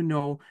need to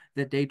know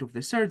the date of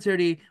the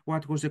surgery,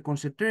 what was the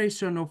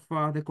concentration of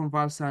the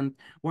convalescent,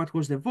 what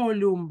was the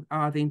volume,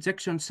 the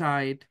injection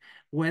site,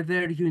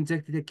 whether you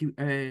injected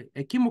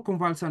a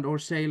chemoconvalescent or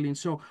saline.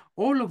 So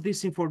all of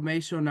this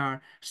information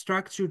are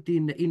structured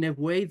in a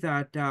way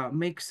that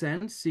makes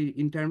sense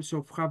in terms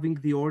of having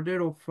the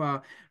order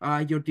of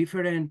your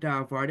different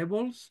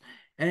variables.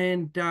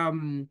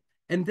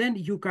 And then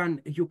you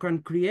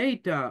can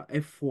create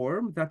a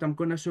form that I'm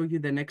going to show you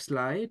the next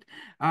slide.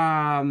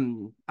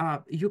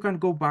 You can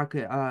go back.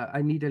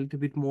 I need a little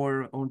bit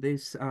more on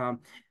this.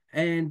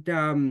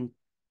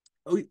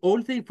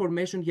 All the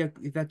information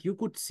that you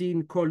could see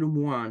in column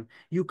 1,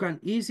 you can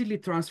easily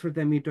transfer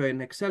them into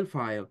an Excel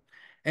file.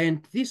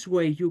 And this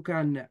way you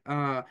can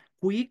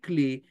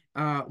quickly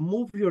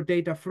move your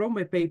data from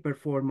a paper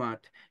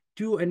format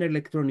to an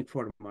electronic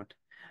format.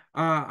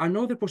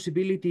 Another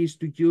possibility is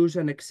to use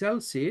an Excel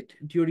sheet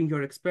during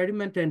your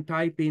experiment and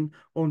type in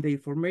on the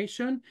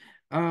information.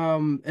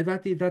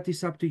 That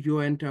is up to you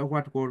and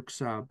what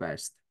works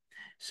best.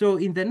 So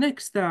in the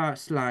next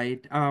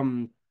slide,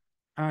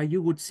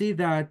 you would see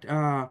that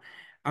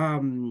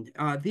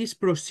these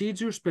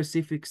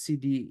procedure-specific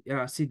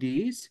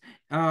CDEs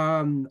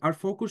are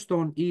focused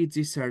on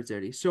EEG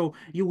surgery. So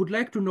you would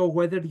like to know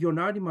whether your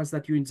animals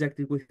that you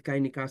injected with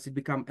cyanic acid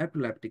become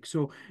epileptic.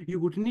 So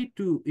you would need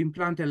to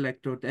implant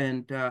electrode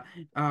and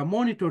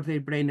monitor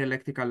their brain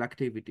electrical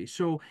activity.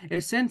 So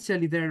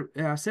essentially, there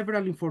are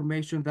several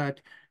information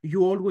that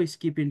you always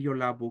keep in your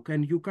lab book,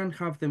 and you can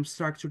have them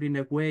structured in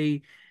a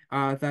way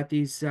that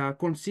is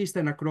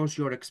consistent across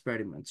your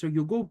experiment. So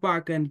you go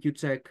back and you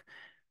check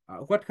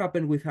what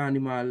happened with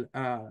animal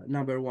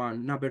number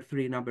 1, number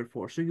 3, number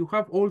 4. So you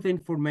have all the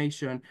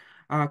information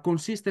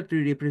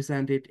consistently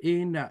represented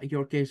in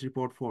your case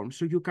report form.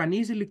 So you can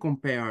easily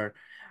compare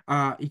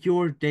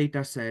your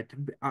data set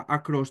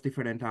across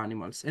different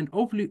animals. And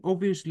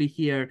obviously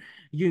here,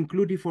 you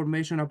include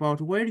information about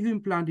where you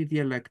implanted the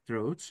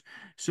electrodes.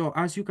 So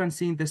as you can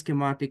see in the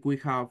schematic, we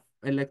have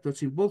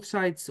electrodes in both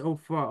sides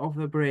of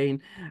the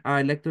brain,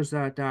 electrodes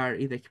that are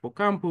in the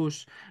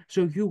hippocampus.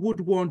 So you would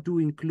want to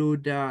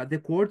include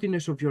the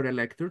coordinates of your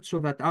electrodes so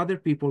that other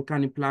people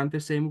can implant the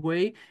same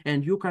way,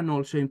 and you can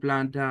also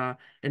implant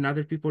and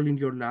other people in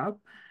your lab.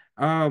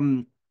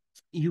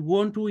 You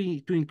want to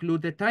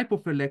include the type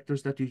of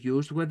electrodes that you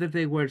used, whether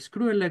they were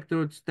screw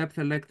electrodes, depth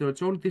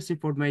electrodes. All this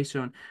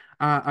information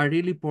are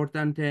really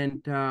important,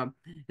 and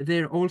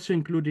they're also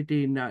included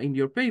in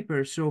your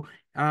paper. So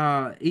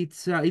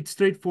it's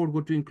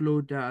straightforward to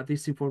include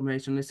this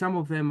information. And some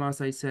of them,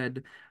 as I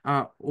said,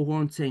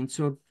 won't change.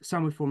 So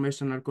some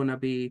information are going to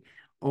be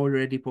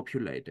already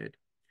populated.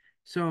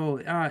 So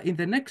in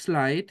the next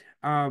slide,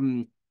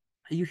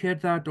 you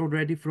heard that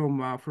already from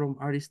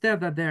Aristea,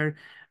 that there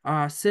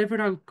are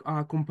several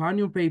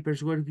companion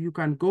papers where you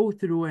can go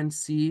through and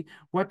see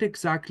what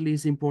exactly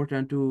is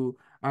important to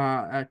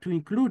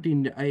include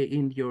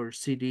in your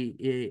CD,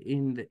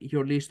 in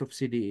your list of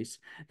CDs.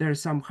 There are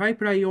some high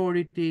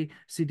priority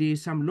CDs,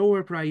 some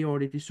lower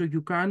priority, so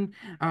you can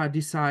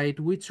decide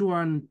which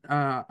one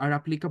are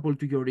applicable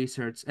to your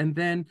research, and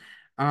then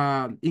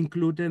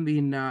include them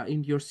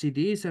in your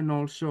CDs and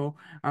also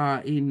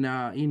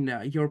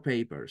in your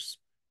papers.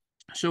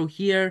 So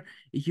here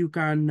you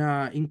can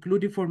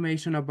include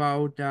information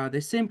about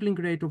the sampling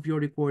rate of your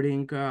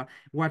recording,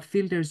 what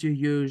filters you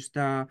used,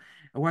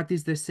 what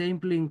is the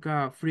sampling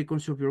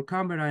frequency of your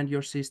camera and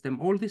your system.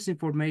 All this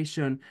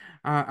information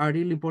are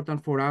really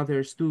important for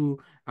others to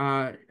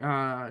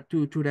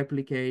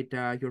replicate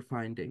your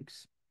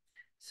findings.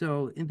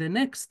 So in the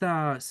next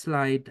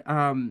slide,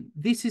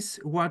 this is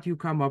what you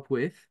come up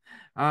with.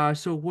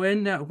 So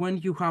when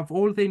you have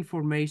all the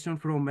information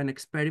from an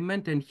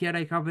experiment, and here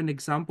I have an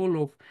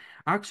example of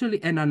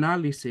actually an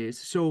analysis.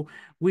 So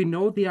we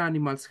know the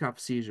animals have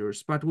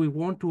seizures, but we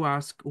want to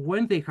ask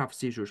when they have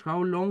seizures,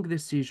 how long the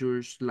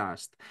seizures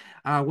last,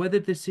 whether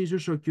the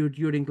seizures occur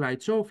during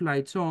lights off,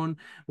 lights on,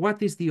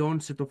 what is the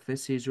onset of the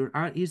seizure,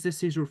 is the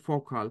seizure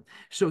focal.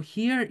 So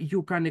here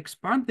you can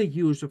expand the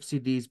use of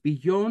CDs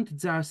beyond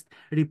just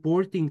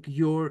reporting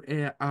your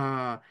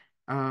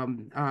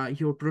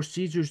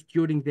procedures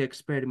during the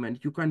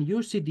experiment. You can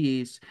use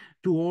CDs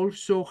to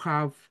also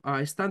have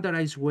a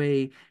standardized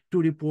way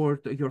to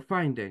report your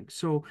findings.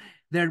 So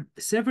there are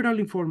several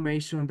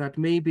information that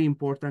may be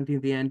important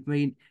in the end.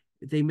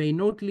 They may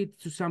not lead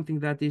to something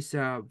that is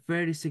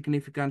very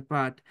significant,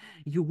 but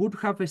you would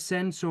have a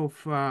sense of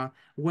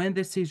when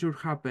the seizure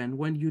happened,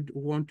 when you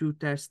want to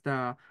test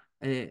a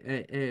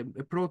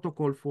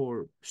protocol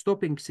for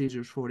stopping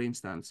seizures, for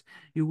instance.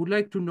 You would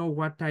like to know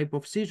what type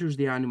of seizures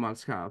the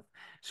animals have.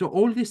 So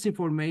all this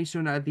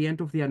information at the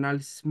end of the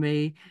analysis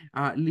may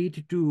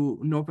lead to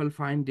novel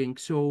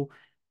findings. So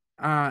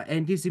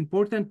and it's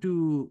important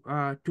to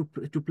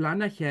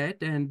plan ahead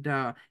and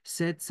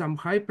set some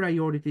high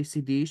priority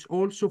CDs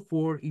also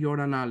for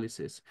your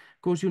analysis,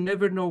 because you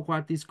never know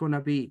what is going to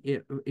be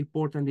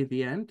important in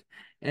the end.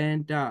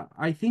 And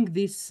I think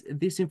this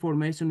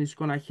information is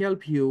going to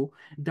help you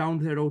down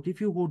the road. If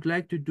you would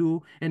like to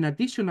do an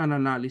additional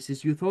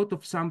analysis, you thought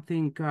of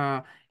something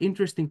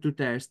interesting to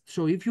test.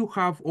 So if you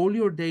have all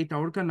your data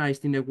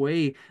organized in a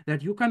way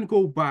that you can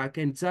go back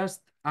and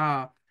just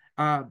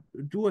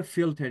do a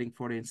filtering,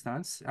 for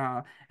instance,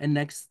 and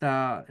next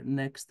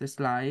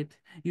slide,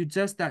 you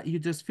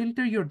just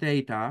filter your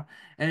data,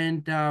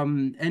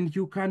 and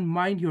you can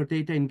mine your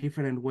data in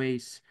different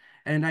ways.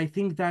 And I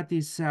think that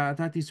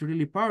is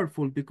really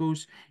powerful,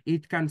 because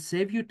it can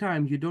save you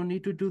time. You don't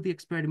need to do the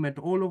experiment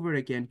all over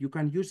again. You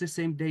can use the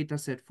same data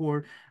set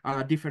for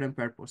different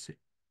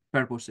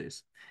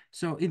purposes.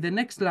 So in the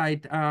next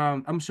slide,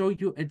 I'm showing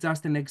you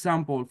just an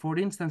example. For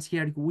instance,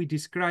 here we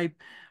describe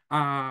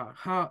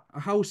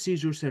how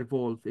seizures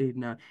evolve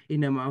in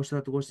a mouse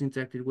that was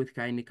injected with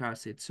hyaluronic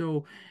acid.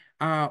 So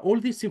all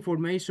this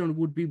information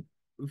would be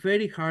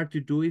very hard to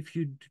do if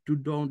you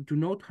do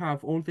not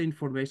have all the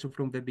information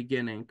from the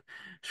beginning.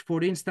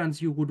 For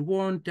instance, you would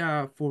want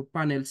for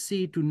panel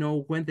C to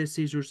know when the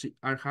seizures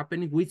are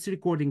happening, which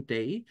recording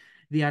day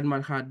the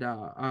animal had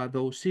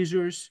those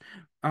seizures.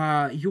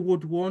 You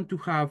would want to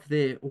have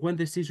when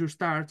the seizure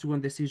starts,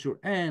 when the seizure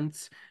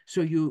ends,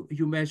 so you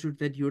measure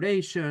the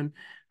duration.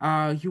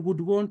 You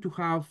would want to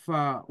have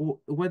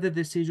whether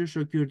the seizures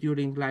occur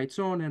during lights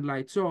on and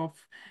lights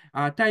off,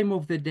 time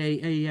of the day,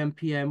 AM,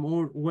 PM,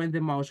 or when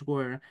the mouse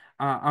were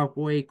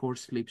awake or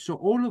sleep. So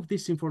all of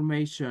this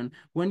information,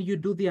 when you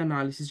do the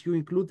analysis, you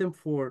include them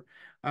for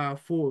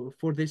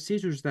the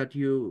seizures that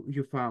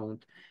you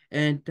found.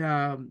 And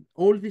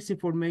all this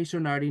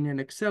information are in an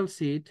Excel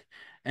sheet,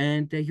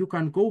 and you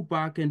can go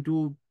back and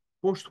do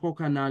post hoc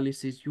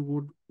analysis. You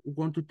would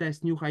want to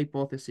test new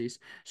hypotheses.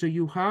 So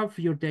you have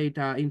your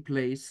data in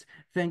place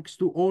thanks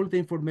to all the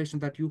information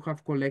that you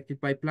have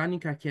collected by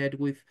planning ahead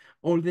with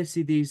all the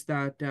CDs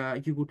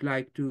that you would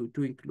like to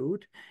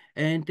include.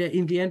 And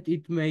in the end,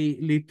 it may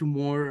lead to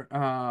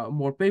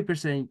more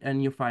papers and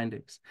new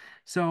findings.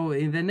 So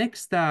in the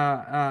next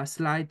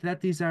slide,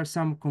 these are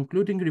some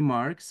concluding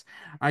remarks.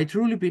 I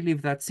truly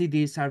believe that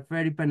CDs are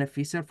very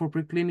beneficial for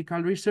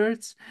preclinical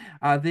research.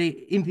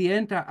 In the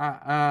end,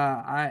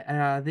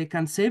 they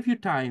can save you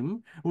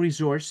time,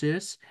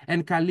 resources,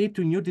 and can lead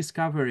to new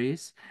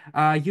discoveries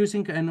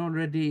using an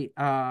already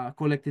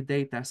collected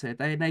data set.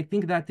 And I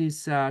think that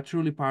is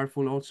truly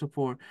powerful also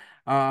for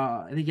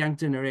the young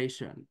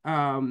generation.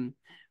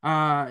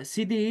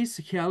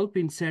 CDs help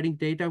in sharing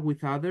data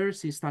with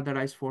others in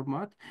standardized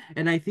format.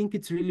 And I think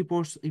it's really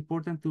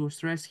important to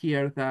stress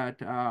here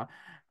that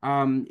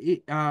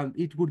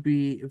it would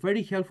be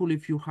very helpful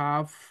if you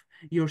have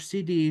your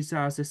CDs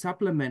as a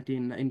supplement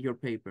in your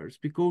papers,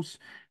 because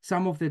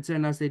some of the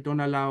journals, they don't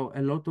allow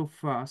a lot of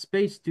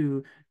space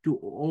to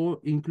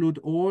include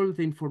all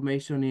the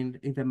information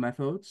in the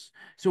methods.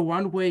 So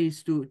one way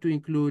is to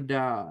include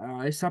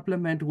a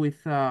supplement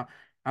with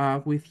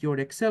your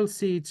Excel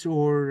sheets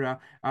or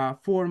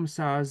forms,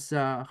 as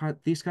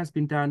this has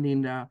been done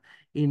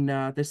in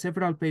the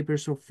several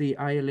papers of the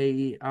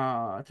ILAE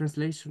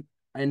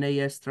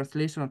NAS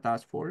Translational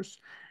Task Force.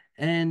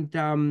 And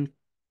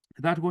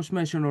that was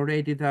mentioned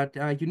already, that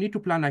you need to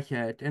plan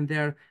ahead, and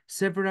there are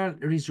several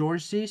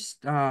resources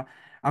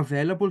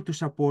available to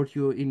support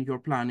you in your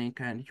planning,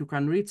 and you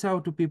can reach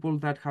out to people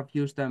that have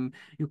used them.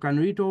 You can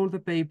read all the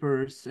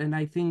papers, and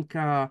I think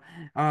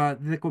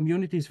the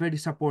community is very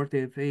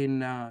supportive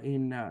in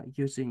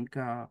using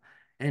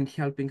and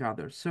helping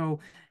others. So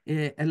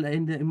in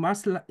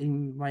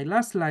my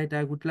last slide,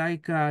 I would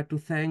like to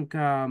thank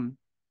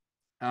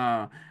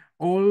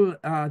all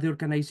the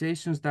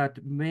organizations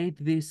that made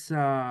this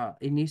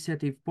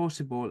initiative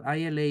possible,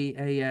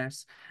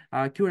 ILAES,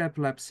 CURE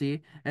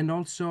Epilepsy, and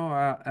also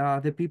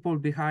the people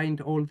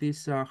behind all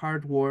this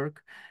hard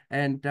work.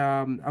 And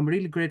I'm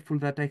really grateful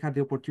that I had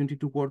the opportunity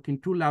to work in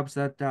 2 labs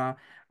that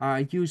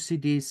use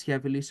CDs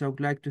heavily. So I would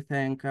like to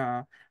thank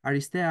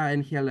Aristea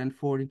and Helen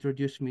for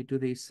introducing me to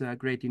this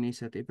great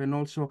initiative. And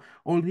also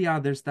all the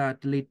others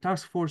that lead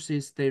task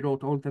forces, they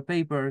wrote all the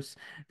papers.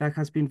 That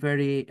has been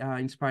very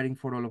inspiring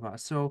for all of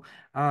us. So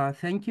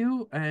thank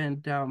you,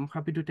 and I'm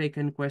happy to take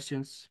any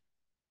questions.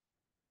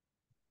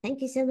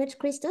 Thank you so much,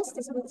 Christos.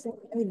 This was a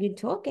really good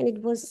talk, and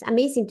it was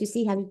amazing to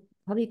see how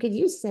you could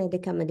use the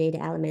common data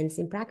elements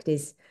in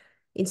practice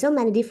in so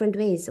many different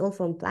ways, all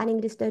from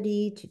planning the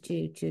study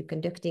to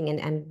conducting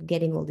and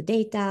getting all the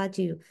data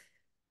to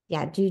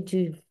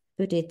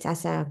put it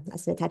as an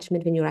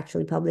attachment when you're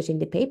actually publishing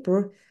the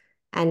paper.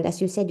 And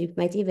as you said, you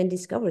might even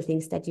discover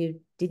things that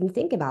you didn't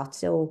think about.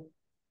 So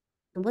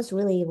it was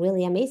really,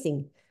 really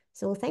amazing.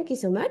 So thank you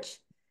so much.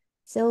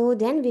 So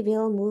then we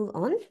will move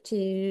on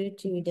to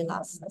the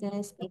last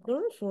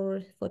speaker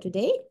for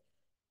today.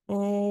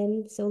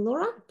 So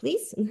Laura,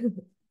 please.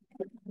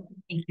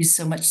 Thank you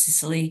so much,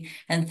 Cecilie,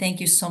 and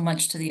thank you so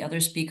much to the other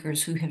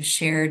speakers who have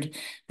shared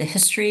the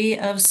history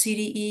of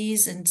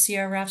CDEs and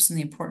CRFs and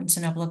the importance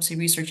in epilepsy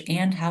research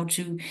and how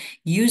to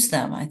use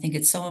them. I think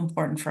it's so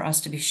important for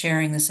us to be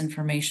sharing this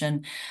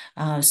information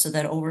so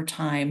that over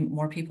time,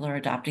 more people are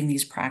adopting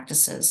these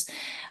practices.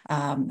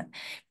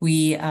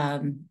 We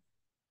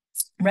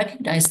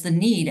recognize the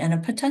need and a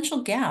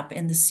potential gap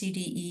in the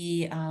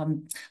CDE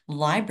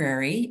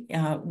library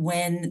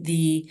when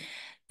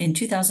in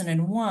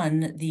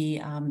 2001,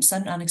 the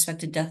Sudden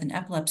Unexpected Death in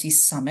Epilepsy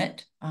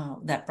Summit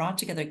that brought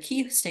together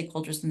key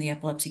stakeholders in the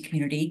epilepsy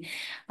community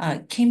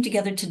came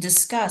together to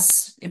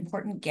discuss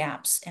important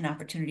gaps and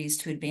opportunities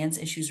to advance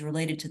issues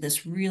related to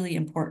this really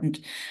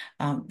important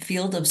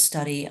field of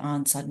study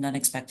on sudden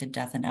unexpected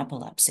death in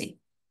epilepsy.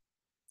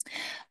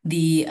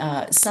 The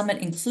summit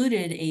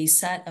included a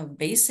set of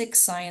basic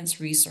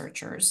science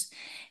researchers,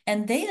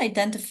 and they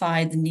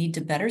identified the need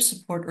to better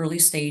support early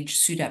stage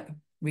SUDEP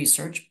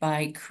research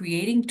by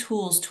creating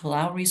tools to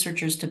allow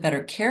researchers to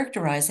better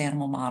characterize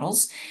animal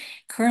models.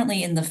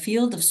 Currently in the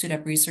field of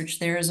SUDEP research,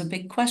 there is a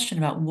big question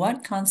about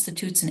what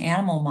constitutes an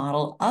animal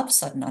model of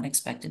sudden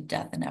unexpected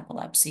death in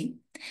epilepsy.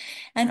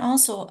 And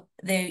also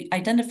they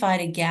identified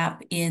a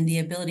gap in the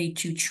ability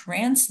to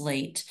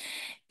translate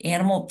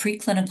animal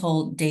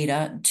preclinical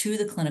data to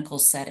the clinical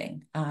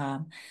setting.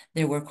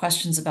 There were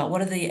questions about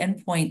what are the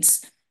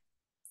endpoints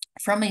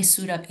from a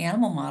SUDEP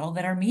animal model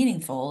that are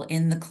meaningful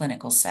in the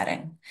clinical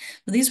setting.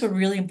 So these were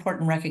really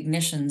important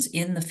recognitions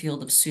in the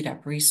field of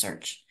SUDEP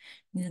research.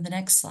 The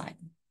next slide.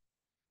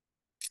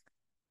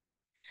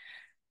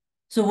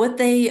 So what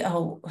they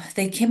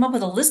came up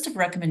with a list of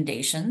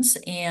recommendations,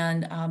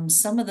 and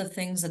some of the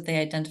things that they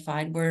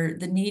identified were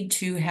the need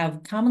to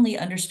have commonly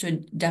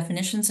understood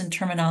definitions and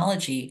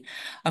terminology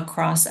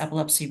across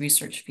epilepsy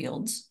research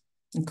fields,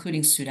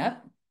 including SUDEP,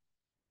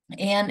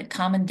 and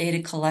common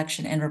data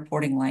collection and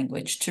reporting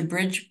language to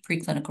bridge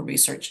preclinical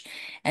research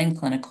and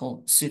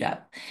clinical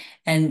SUDEP.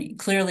 And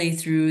clearly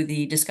through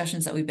the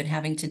discussions that we've been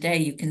having today,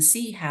 you can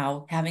see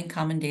how having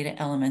common data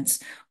elements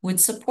would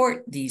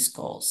support these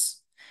goals.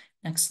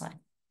 Next slide.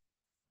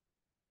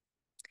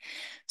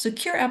 So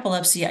CURE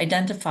Epilepsy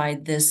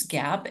identified this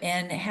gap,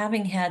 and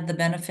having had the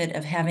benefit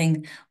of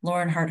having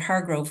Lauren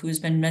Hart-Hargrove, who's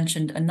been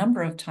mentioned a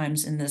number of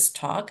times in this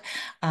talk,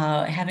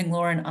 having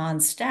Lauren on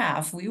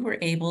staff, we were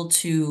able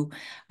to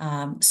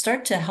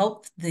start to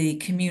help the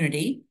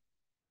community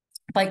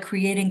by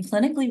creating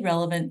clinically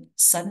relevant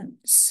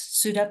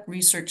SUDEP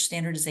research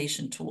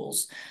standardization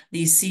tools,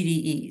 these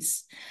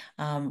CDEs.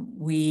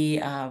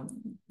 We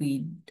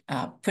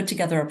put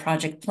together a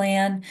project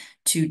plan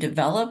to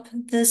develop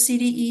the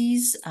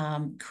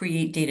CDEs,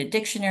 create data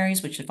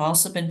dictionaries, which have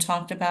also been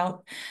talked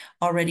about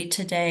already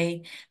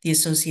today, the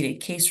associated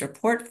case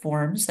report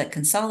forms that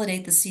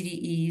consolidate the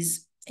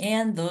CDEs,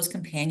 and those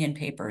companion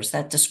papers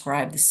that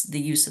describe the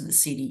use of the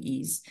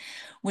CDEs,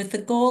 with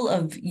the goal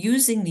of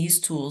using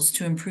these tools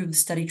to improve the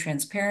study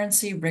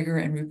transparency, rigor,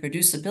 and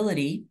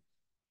reproducibility,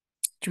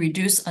 to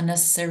reduce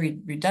unnecessary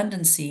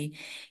redundancy,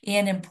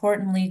 and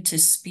importantly, to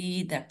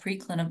speed that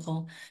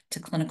preclinical to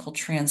clinical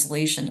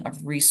translation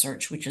of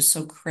research, which is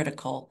so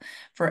critical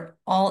for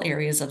all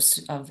areas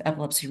of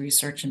epilepsy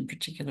research, and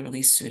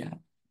particularly SUDEP.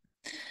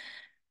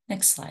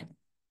 Next slide.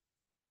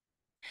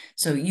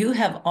 So you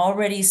have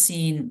already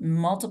seen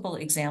multiple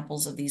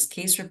examples of these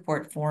case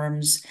report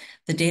forms,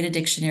 the data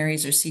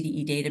dictionaries or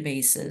CDE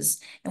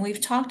databases, and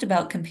we've talked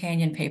about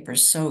companion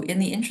papers. So in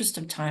the interest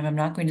of time, I'm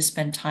not going to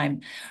spend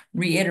time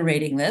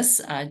reiterating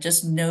this.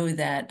 Just know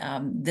that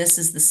this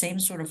is the same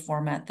sort of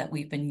format that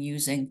we've been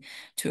using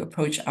to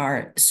approach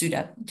our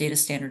SUDEP Data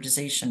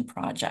Standardization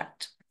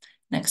Project.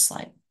 Next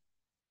slide.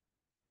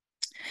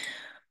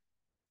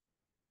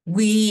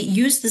 We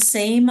use the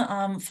same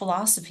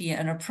philosophy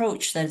and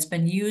approach that's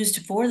been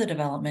used for the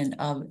development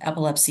of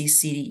epilepsy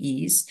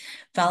CDEs,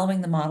 following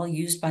the model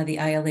used by the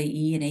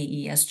ILAE and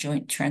AES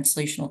Joint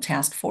Translational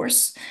Task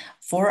Force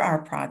for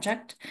our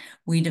project.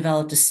 We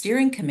developed a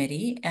steering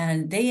committee,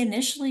 and they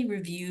initially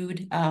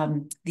reviewed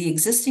the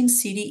existing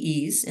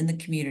CDEs in the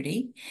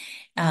community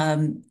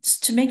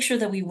to make sure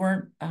that we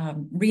weren't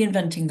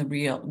reinventing the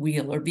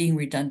wheel or being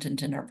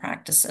redundant in our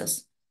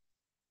practices.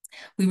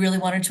 We really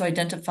wanted to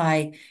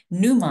identify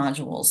new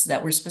modules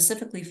that were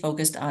specifically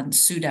focused on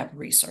SUDEP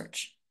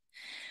research.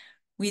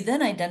 We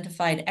then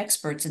identified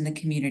experts in the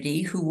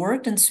community who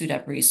worked in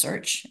SUDEP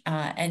research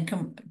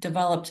and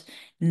developed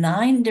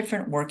 9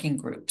 different working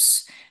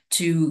groups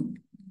to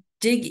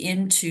dig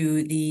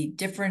into the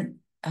different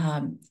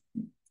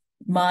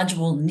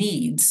module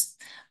needs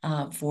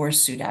for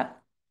SUDEP.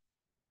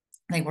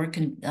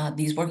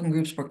 These working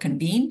groups were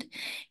convened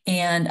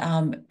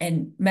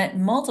and met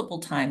multiple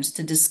times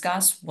to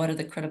discuss what are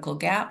the critical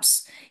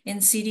gaps in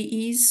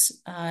CDEs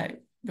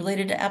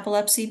related to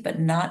epilepsy, but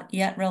not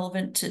yet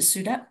relevant to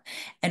SUDEP,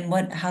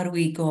 and how do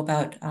we go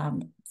about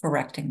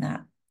correcting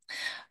that.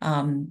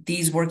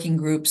 These working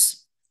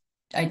groups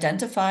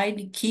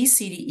identified key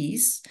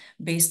CDEs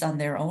based on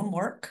their own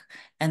work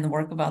and the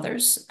work of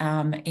others,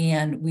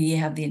 and we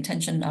have the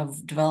intention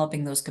of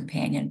developing those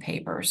companion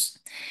papers.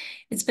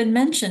 It's been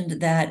mentioned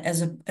that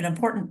as an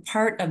important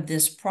part of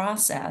this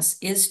process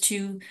is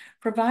to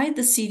provide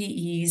the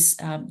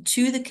CDEs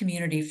to the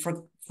community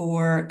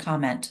for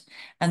comment.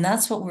 And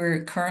that's what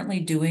we're currently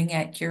doing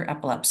at CURE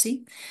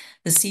Epilepsy.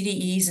 The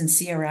CDEs and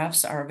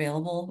CRFs are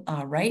available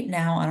right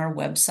now on our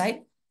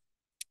website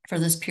for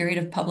this period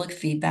of public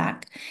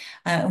feedback.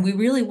 And we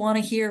really want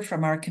to hear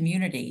from our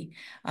community.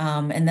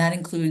 And that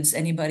includes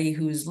anybody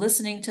who's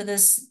listening to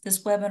this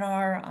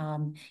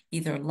webinar,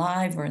 either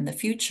live or in the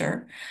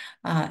future,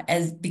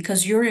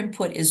 because your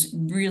input is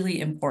really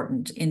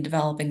important in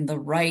developing the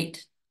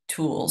right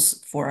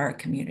tools for our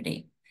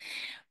community.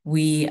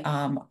 We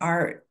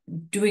are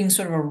doing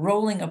sort of a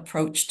rolling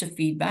approach to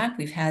feedback.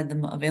 We've had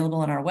them available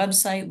on our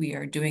website. We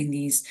are doing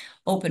these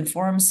open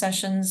forum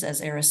sessions,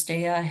 as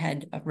Aristea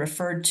had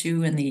referred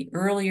to in the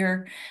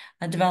earlier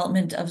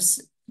development of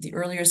the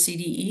earlier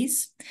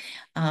CDEs.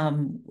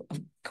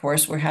 Of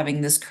course, we're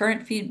having this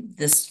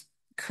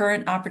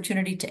current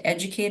opportunity to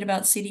educate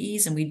about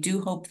CDEs, and we do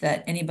hope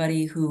that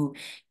anybody who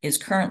is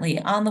currently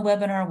on the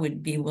webinar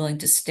would be willing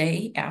to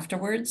stay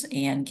afterwards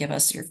and give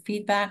us your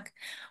feedback.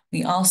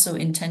 We also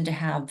intend to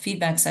have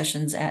feedback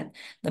sessions at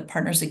the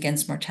Partners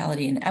Against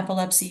Mortality in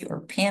Epilepsy,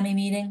 or PAMI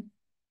meeting,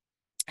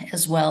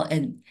 as well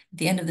at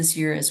the end of this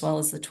year, as well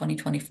as the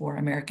 2024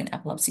 American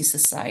Epilepsy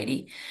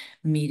Society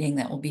meeting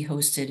that will be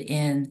hosted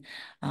in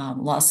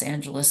Los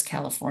Angeles,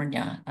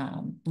 California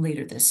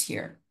later this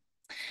year.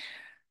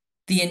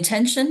 The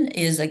intention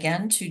is,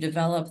 again, to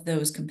develop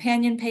those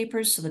companion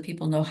papers so that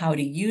people know how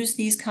to use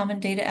these common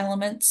data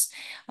elements,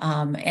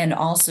 and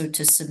also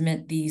to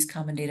submit these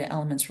common data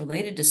elements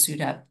related to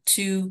SUDEP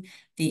to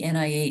the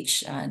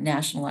NIH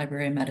National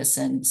Library of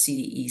Medicine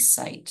CDE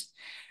site.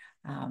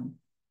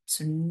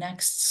 So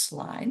next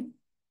slide.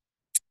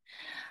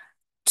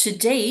 To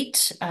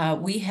date,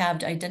 we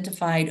have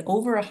identified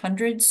over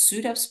 100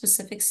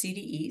 SUDEP-specific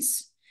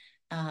CDEs,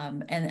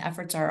 and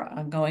efforts are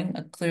ongoing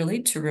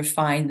clearly to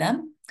refine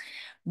them.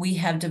 We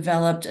have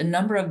developed a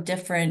number of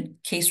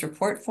different case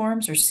report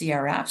forms or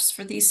CRFs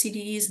for these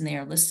CDEs, and they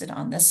are listed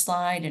on this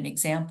slide. An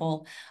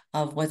example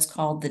of what's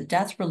called the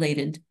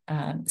death-related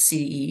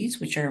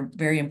CDEs, which are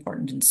very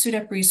important in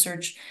SUDEP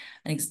research.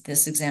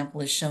 This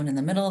example is shown in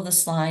the middle of the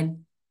slide.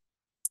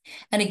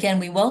 And again,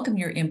 we welcome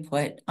your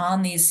input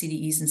on these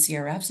CDEs and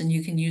CRFs, and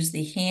you can use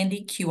the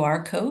handy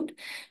QR code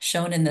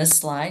shown in this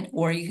slide,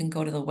 or you can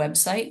go to the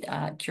website,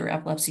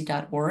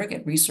 cureepilepsy.org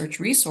at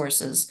Research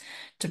Resources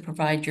to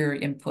provide your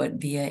input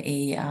via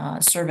a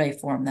survey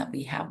form that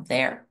we have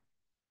there.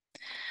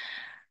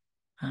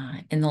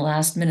 In the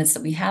last minutes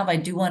that we have, I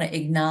do want to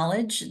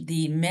acknowledge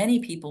the many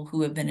people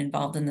who have been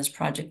involved in this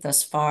project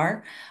thus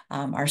far.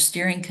 Our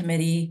steering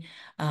committee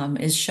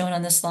is shown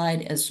on the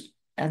slide,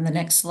 on the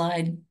next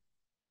slide,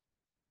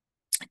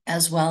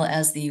 as well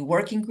as the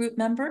working group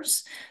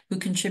members who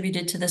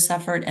contributed to this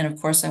effort. And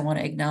of course, I want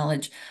to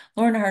acknowledge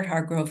Lauren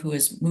Hart-Hargrove, who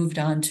has moved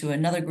on to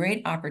another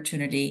great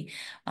opportunity.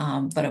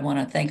 But I want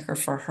to thank her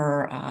for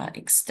her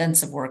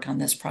extensive work on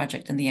this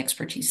project and the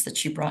expertise that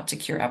she brought to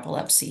CURE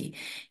Epilepsy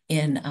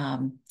in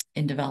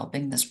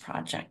developing this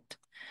project.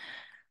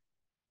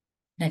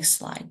 Next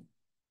slide.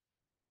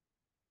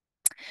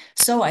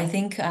 So I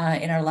think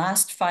in our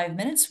last 5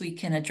 minutes, we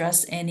can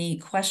address any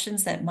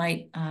questions that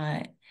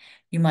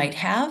you might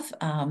have.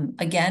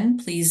 Again,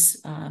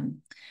 please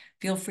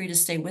feel free to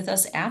stay with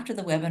us after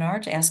the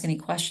webinar to ask any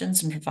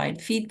questions and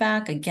provide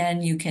feedback.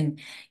 Again, you can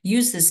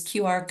use this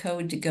QR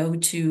code to go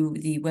to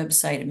the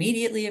website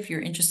immediately if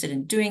you're interested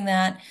in doing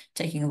that,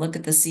 taking a look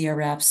at the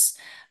CRFs.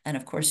 And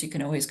of course, you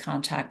can always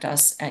contact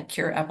us at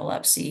CURE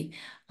Epilepsy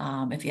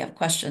if you have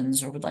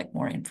questions or would like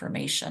more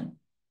information.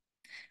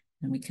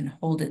 And we can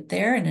hold it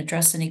there and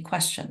address any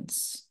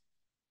questions.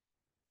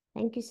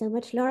 Thank you so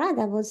much, Laura.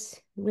 That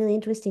was really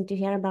interesting to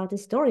hear about the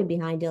story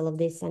behind all of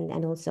this and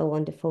also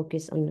on the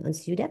focus on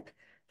SUDEP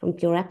from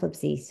CURE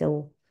Epilepsy.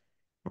 So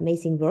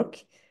amazing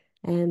work.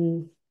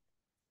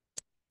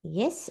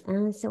 Yes,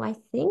 so I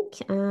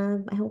think,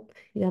 I hope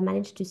you have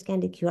managed to scan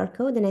the QR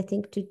code, and I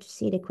think to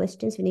see the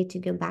questions, we need to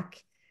go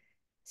back.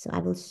 So I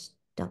will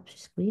stop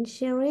screen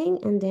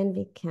sharing, and then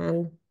we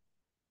can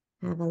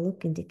have a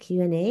look in the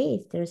Q&A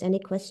if there's any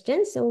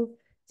questions. So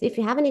if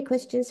you have any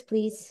questions,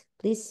 please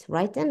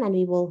write them, and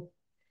we will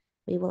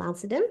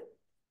answer them.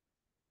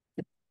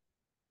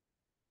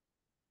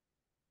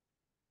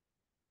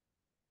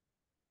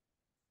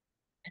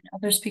 And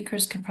other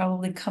speakers can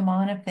probably come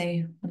on if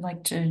they would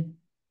like to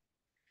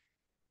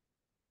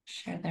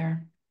share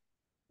their.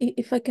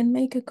 If I can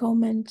make a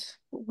comment,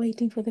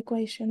 waiting for the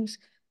questions.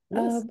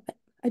 Yes.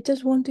 I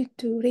just wanted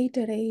to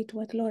reiterate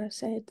what Laura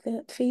said,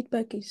 that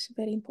feedback is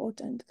very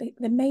important.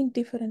 The main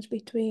difference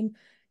between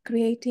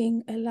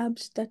creating a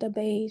labs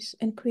database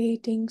and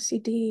creating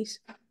CDs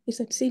is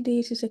that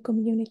CDs is a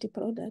community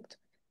product.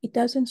 It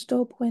doesn't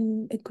stop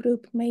when a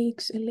group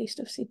makes a list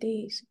of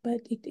CDs,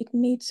 but it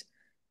needs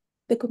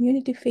the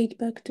community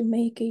feedback to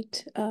make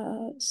it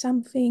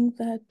something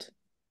that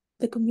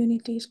the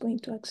community is going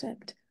to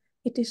accept.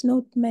 It is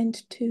not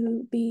meant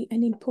to be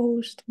an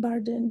imposed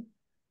burden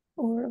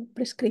or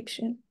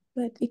prescription,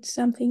 but it's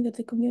something that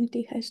the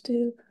community has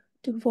to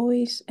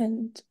voice,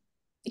 and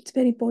it's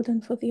very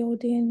important for the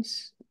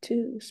audience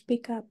to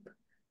speak up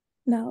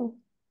now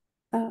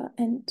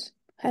and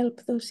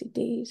help those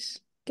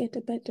CDs get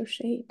a better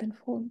shape and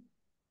form.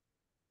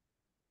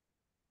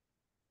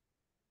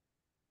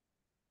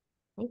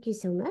 Thank you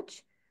so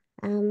much.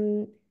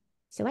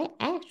 So I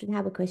actually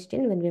have a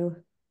question when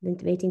we're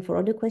waiting for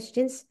other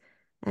questions.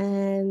 Oh,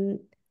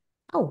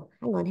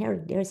 hang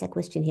on, there's a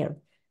question here.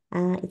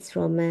 It's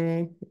from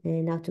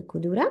Nato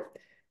Kudura.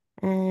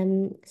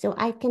 So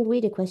I can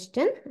read a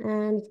question,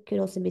 and it could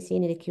also be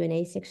seen in the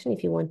Q&A section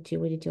if you want to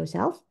read it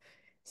yourself.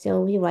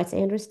 So he writes, I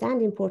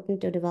understand the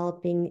importance of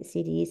developing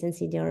CDEs and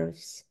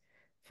CDRs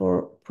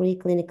for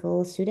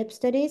preclinical SUDEP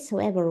studies.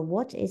 However,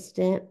 what is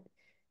the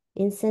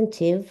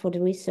incentive for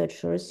the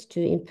researchers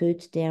to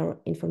input their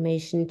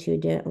information to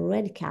the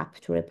REDCap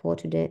to report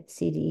to the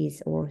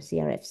CDEs or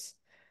CRFs?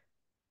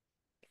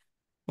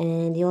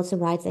 And he also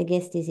writes, I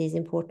guess this is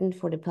important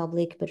for the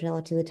public, but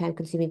relatively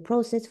time-consuming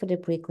process for the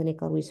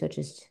preclinical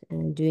researchers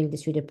doing the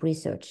SUDEP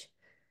research.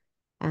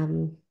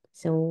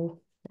 So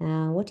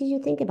what do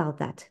you think about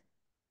that?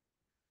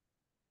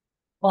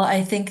 Well,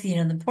 I think, the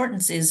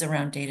importance is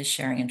around data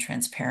sharing and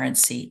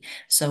transparency.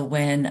 So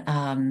when,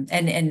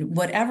 and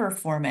whatever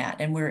format,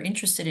 and we're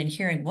interested in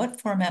hearing what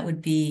format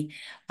would be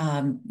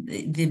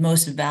the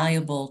most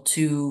valuable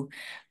to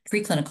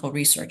preclinical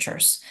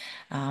researchers.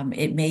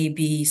 It may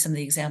be some of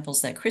the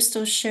examples that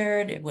Christos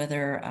shared,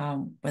 whether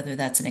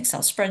that's an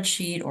Excel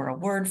spreadsheet or a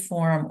Word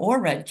form or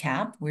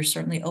REDCap. We're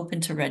certainly open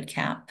to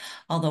REDCap,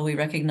 although we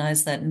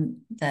recognize that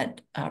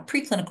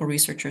preclinical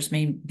researchers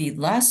may be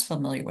less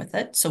familiar with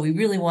it. So we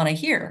really want to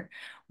hear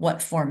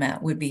what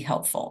format would be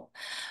helpful.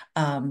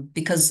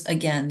 Because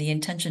again, the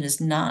intention is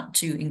not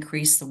to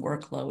increase the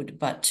workload,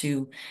 but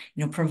to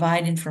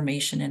provide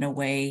information in a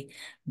way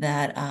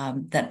that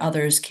that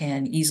others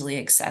can easily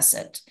access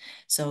it.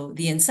 So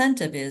the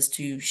incentive is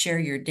to share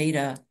your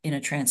data in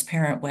a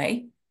transparent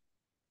way.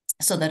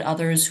 so that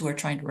others who are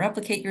trying to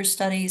replicate your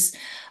studies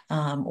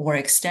or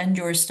extend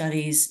your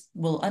studies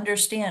will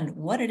understand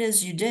what it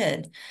is you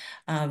did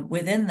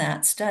within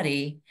that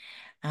study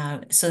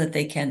so that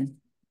they can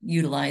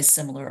utilize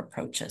similar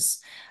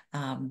approaches.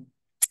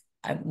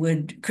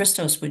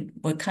 Christos,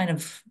 what kind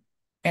of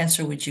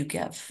answer would you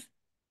give?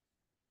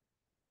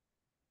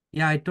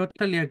 Yeah, I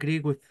totally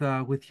agree with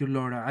you,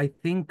 Laura. I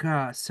think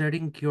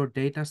sharing your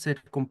data set,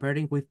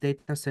 comparing with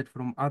data set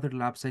from other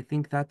labs, I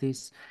think that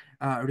is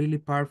really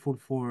powerful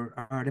for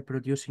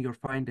reproducing your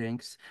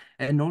findings,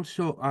 and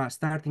also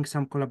starting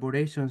some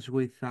collaborations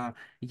with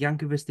young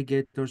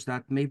investigators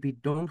that maybe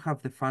don't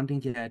have the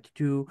funding yet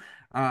to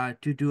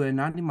do an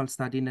animal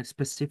study in a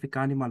specific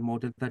animal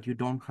model that you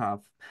don't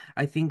have.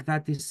 I think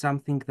that is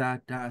something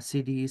that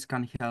CDEs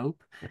can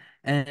help.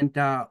 And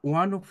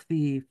one of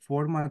the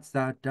formats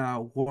that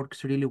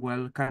works really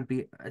well can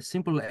be a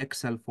simple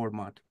Excel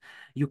format.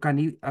 You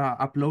can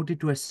upload it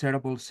to a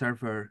shareable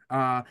server.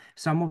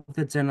 Some of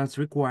the journals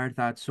require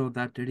that so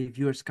that the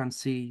reviewers can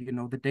see,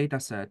 the data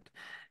set.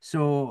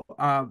 So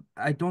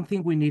I don't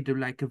think we need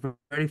like a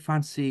very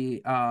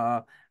fancy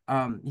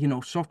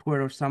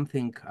software or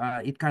something.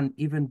 It can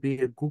even be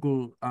a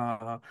Google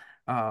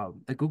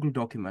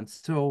document.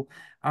 So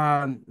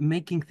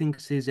making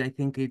things easy, I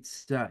think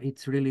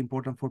it's really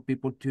important for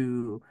people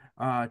to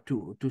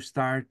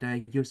start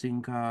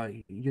using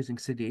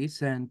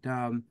CDs,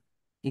 and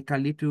it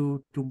can lead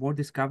to more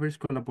discoveries,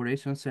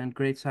 collaborations, and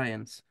great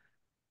science.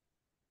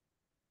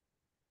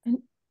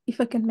 And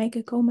if I can make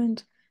a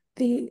comment,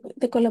 the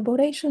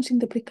collaborations in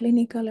the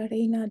preclinical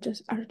arena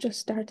are just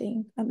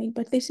starting. I mean,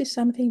 but this is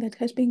something that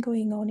has been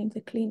going on in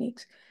the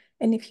clinics.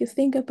 And if you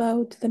think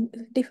about the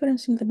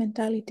difference in the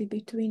mentality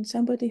between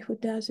somebody who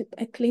does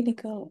a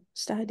clinical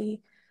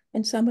study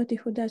and somebody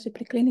who does a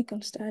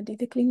preclinical study,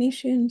 the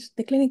clinicians,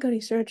 the clinical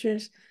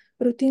researchers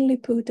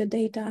routinely put a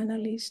data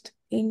analyst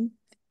in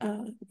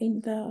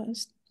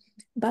the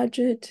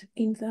budget,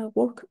 in the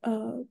work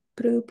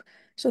group.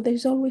 So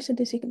there's always a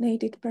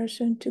designated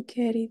person to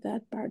carry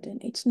that burden.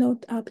 It's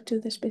not up to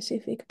the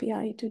specific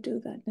PI to do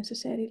that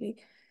necessarily.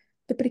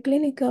 The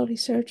preclinical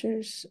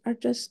researchers are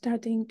just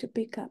starting to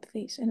pick up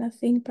this. And I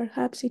think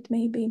perhaps it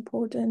may be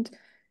important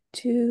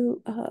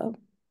to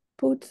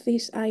put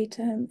this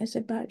item as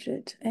a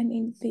budget and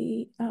in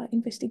the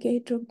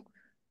investigator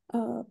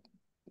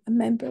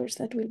members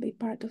that will be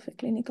part of a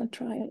clinical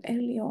trial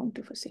early on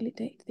to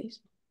facilitate this.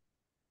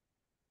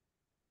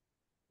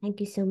 Thank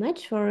you so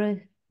much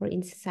for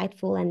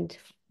insightful and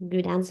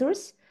good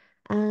answers.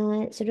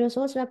 So there's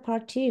also a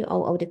part 2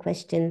 of the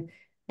question,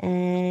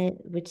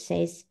 which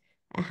says,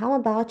 how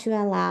about to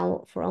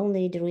allow for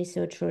only the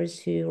researchers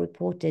who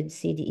reported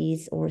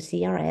CDEs or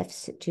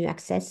CRFs to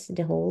access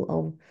the whole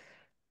of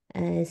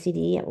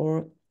CDE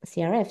or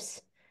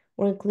CRFs,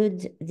 or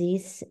include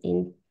these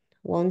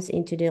once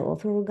into the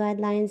author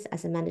guidelines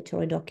as a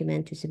mandatory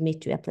document to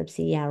submit to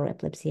Epilepsia or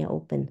Epilepsia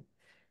Open?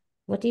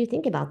 What do you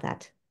think about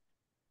that?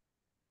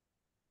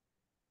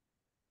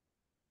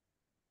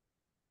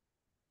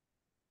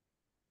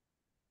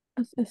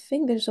 I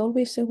think there's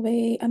always a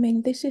way. I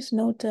mean, this is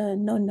not a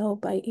no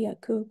by Ia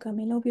Cook. I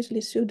mean, obviously,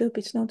 SUDEP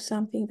is not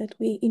something that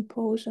we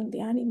impose on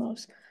the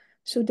animals.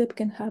 SUDEP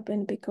can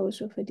happen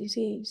because of a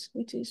disease,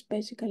 which is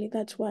basically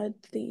that's what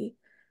the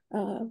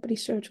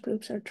research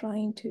groups are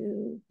trying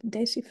to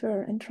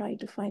decipher and try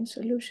to find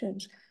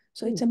solutions.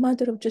 So it's a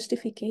matter of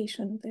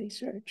justification of the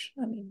research.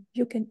 I mean,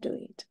 you can do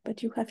it,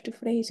 but you have to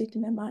phrase it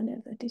in a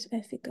manner that is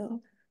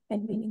ethical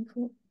and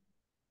meaningful.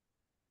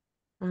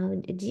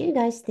 Do you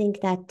guys think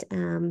that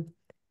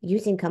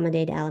using common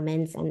data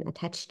elements and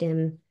attach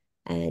them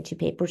to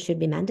papers should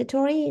be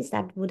mandatory?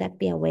 Would that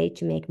be a way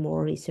to make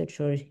more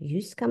researchers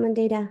use common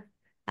data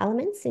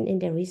elements in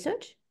their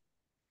research?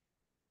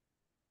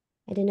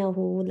 I don't know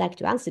who would like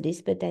to answer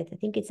this, but I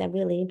think it's a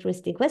really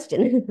interesting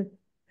question.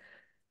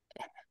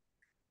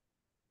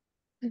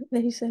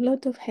 There is a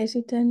lot of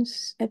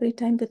hesitance every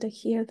time that I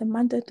hear the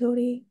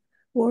mandatory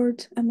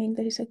word. I mean,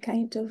 there is a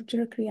kind of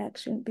jerk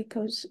reaction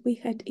because we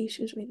had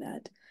issues with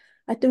that.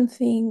 I don't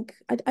think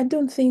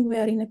we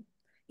are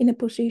in a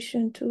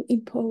position to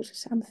impose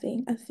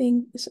something. I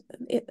think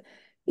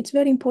it's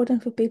very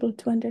important for people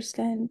to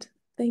understand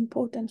the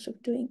importance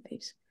of doing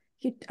this.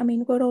 I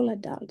mean, we're all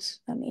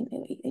adults. I mean,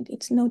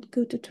 it's not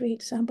good to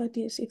treat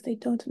somebody as if they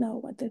don't know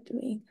what they're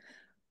doing.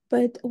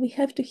 But we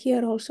have to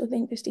hear also the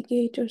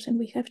investigators, and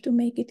we have to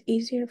make it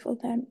easier for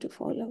them to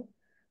follow.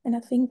 And I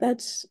think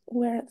that's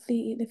where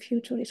the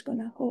future is going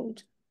to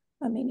hold.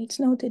 I mean, it's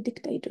not a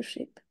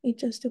dictatorship.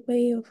 It's just a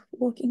way of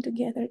working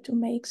together to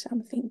make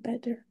something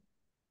better.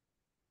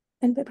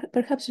 And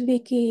perhaps,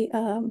 Vicky,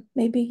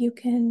 maybe you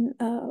can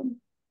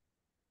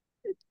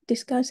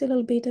discuss a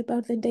little bit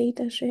about the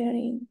data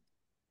sharing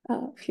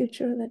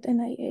future that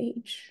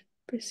NIH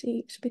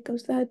perceives,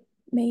 because that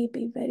may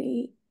be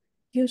very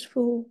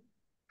useful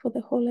for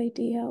the whole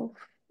idea of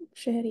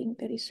sharing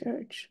the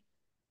research.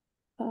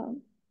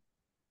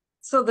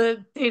 So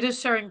the data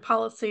sharing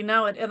policy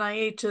now at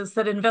NIH is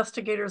that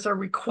investigators are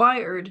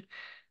required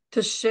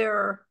to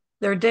share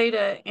their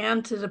data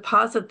and to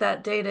deposit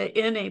that data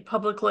in a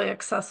publicly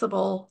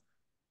accessible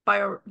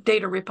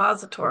data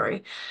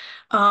repository.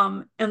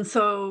 And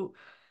so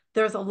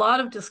there's a lot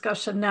of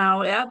discussion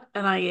now at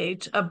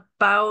NIH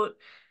about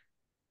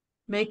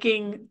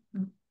making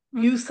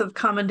use of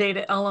common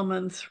data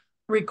elements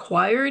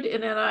required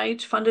in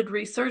NIH-funded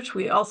research.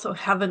 We also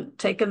haven't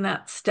taken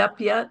that step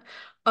yet.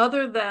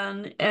 Other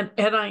than at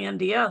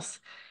NINDS,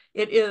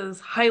 it is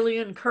highly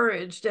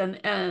encouraged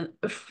and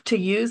to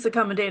use the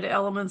common data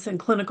elements in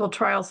clinical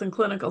trials and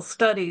clinical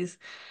studies.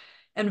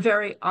 And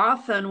very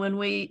often when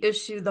we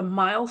issue the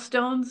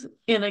milestones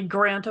in a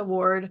grant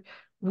award,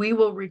 we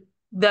will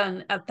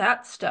then at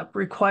that step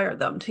require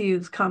them to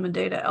use common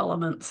data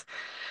elements.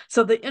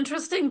 So the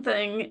interesting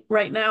thing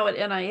right now at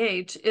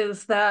NIH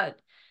is that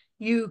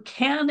you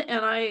can,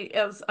 and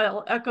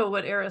I'll echo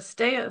what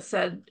Aristea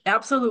said,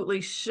 absolutely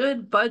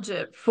should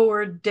budget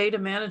for data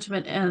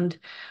management and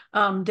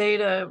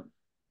data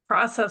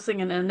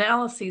processing and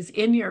analyses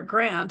in your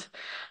grant.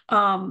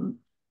 But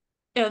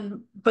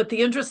the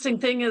interesting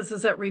thing is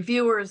that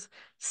reviewers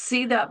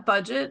see that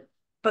budget,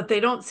 but they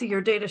don't see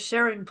your data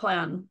sharing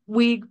plan.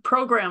 We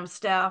program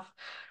staff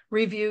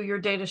review your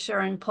data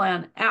sharing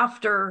plan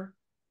after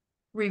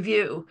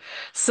review.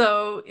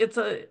 So it's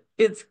a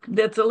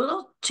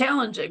little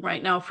challenging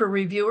right now for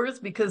reviewers,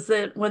 because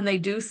when they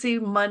do see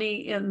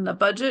money in the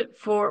budget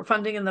for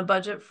funding in the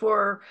budget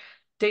for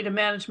data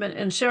management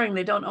and sharing,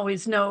 they don't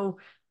always know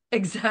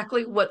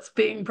exactly what's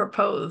being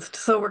proposed.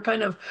 So we're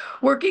kind of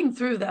working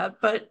through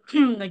that. But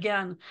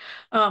again,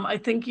 I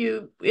think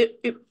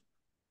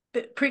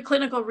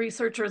preclinical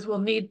researchers will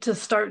need to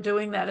start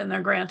doing that in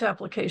their grant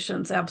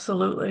applications.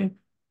 Absolutely.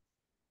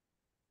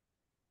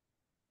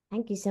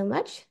 Thank you so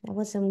much. That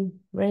was some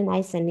very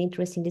nice and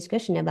interesting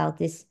discussion about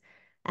this.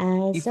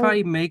 If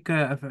I make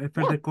a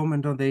further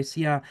comment on this,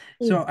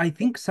 so I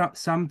think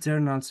some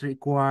journals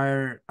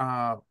require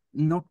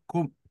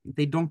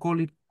they don't call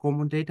it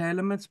common data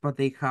elements, but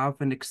they have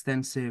an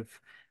extensive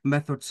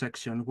method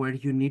section where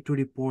you need to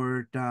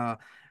report,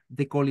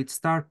 they call it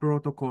STAR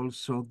protocols,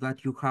 so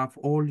that you have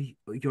all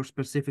your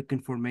specific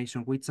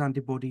information, which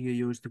antibody you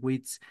used,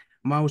 which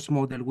mouse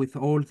model, with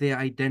all the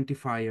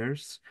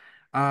identifiers.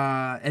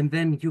 And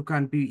then you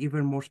can be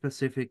even more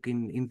specific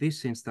in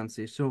these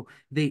instances. So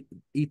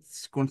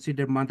it's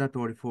considered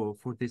mandatory for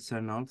these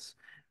journals.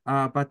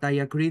 But I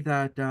agree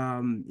that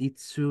it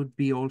should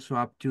be also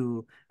up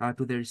to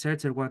the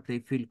researcher what they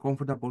feel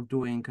comfortable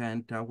doing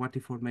and what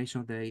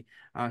information they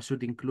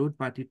should include.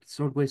 But it's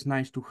always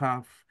nice to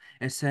have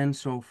a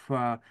sense of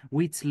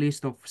which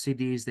list of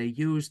CDs they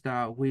used,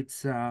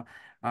 which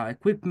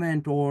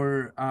equipment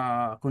or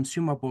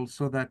consumables,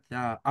 so that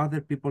other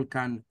people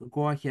can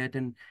go ahead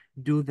and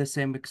do the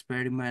same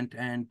experiment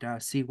and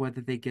see whether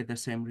they get the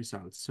same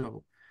results.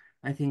 So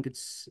I think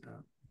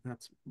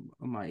that's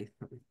my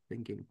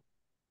thinking.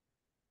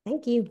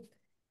 Thank you.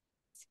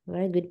 It's a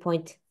very good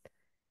point.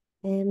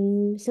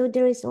 So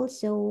there is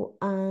also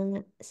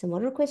some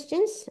other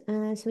questions.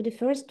 So the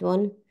first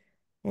one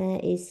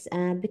is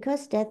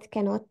because death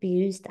cannot be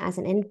used as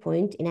an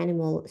endpoint in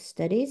animal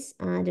studies,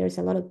 there's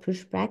a lot of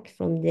pushback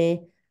from the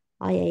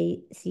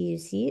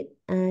IACUC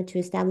to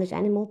establish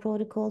animal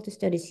protocol to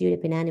study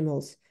SUDEP in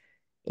animals.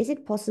 Is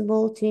it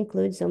possible to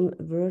include some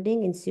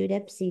wording in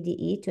SUDEP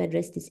CDE to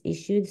address this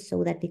issue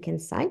so that we can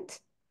cite?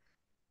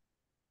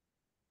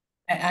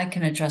 I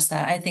can address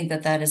that. I think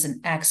that is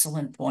an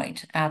excellent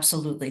point.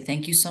 Absolutely.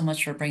 Thank you so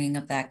much for bringing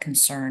up that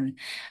concern.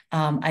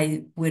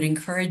 I would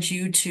encourage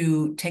you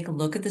to take a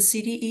look at the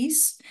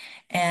CDEs,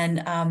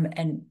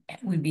 and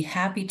we'd be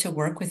happy to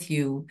work with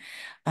you.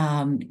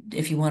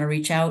 If you want to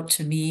reach out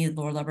to me,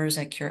 Laura Lubbers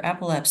at CURE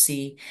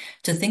Epilepsy,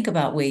 to think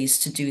about ways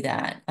to do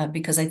that,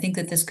 because I think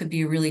that this could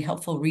be a really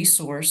helpful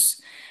resource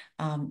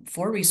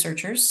for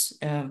researchers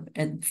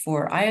and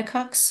for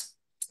IACUCs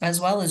as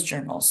well as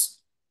journals.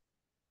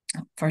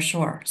 For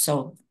sure.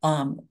 So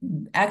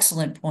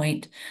excellent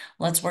point.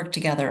 Let's work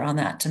together on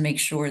that to make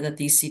sure that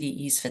these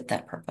CDEs fit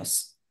that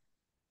purpose.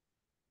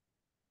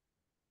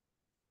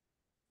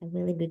 A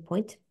really good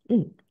point.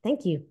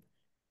 Thank you.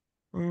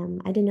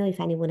 I don't know if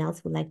anyone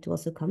else would like to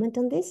also comment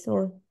on this,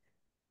 or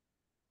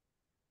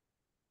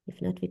if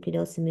not, we could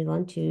also move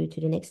on to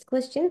the next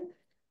question.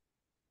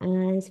 So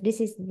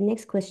the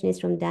next question is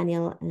from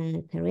Daniel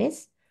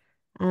Perez.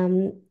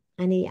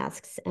 And he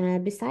asks,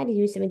 beside the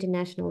use of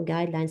international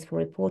guidelines for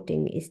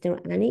reporting, is there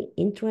any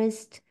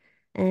interest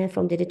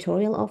from the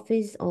editorial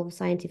office of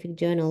scientific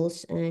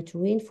journals to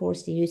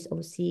reinforce the use of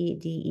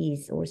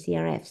CDEs or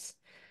CRFs,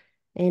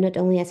 not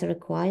only as a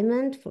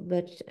requirement,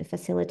 but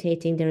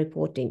facilitating the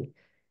reporting?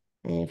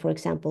 For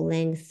example,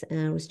 length,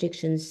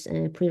 restrictions,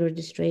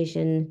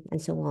 pre-registration, and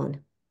so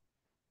on.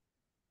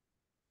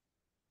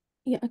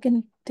 Yeah, I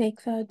can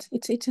take that.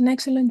 It's an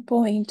excellent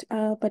point,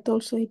 but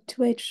also a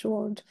two-edged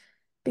sword.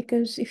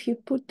 Because if you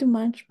put too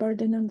much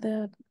burden on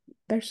the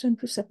person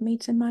who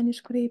submits a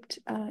manuscript,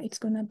 it's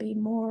going to be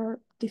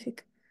more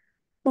difficult,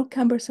 more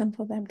cumbersome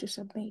for them to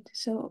submit.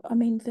 So, I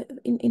mean,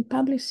 in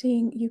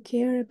publishing, you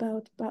care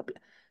about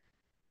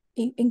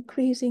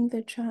increasing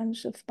the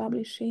chance of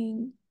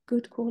publishing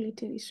good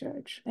quality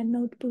research and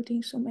not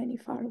putting so many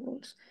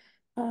firewalls.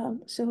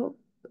 So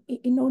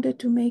in order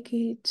to make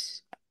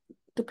it,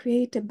 to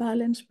create a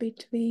balance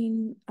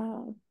between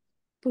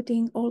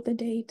putting all the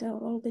data,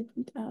 all the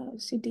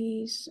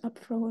CDs up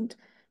front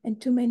and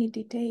too many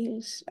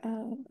details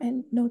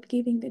and not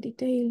giving the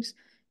details,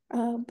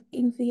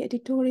 in the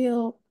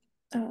editorial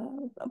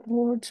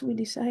boards, we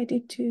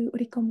decided to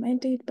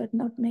recommend it, but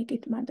not make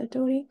it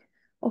mandatory.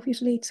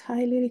 Obviously, it's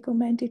highly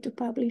recommended to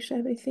publish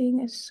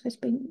everything, as has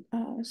been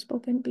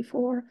spoken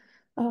before,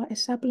 a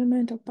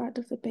supplement or part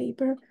of the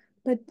paper.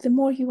 But the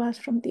more you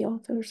ask from the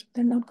authors,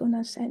 they're not going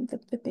to send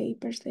the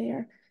papers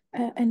there,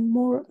 and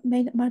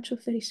much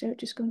of the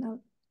research is going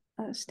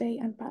to stay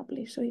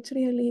unpublished. So it's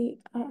really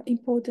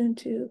important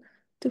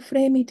to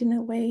frame it in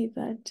a way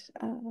that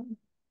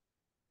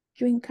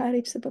you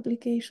encourage the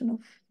publication of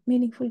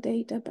meaningful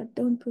data, but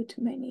don't put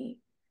many,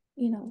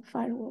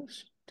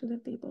 firewalls to the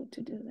people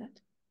to do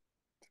that.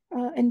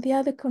 And the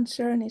other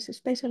concern is,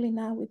 especially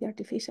now with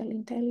artificial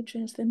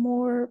intelligence, the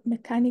more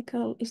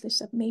mechanical is the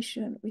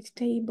submission with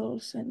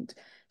tables and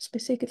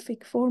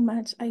specific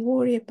formats, I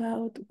worry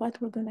about what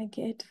we're going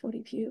to get for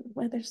review,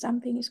 whether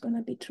something is going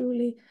to be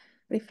truly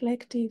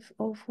reflective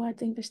of what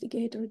the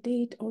investigator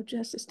did or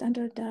just a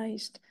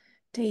standardized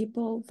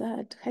table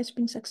that has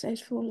been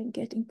successful in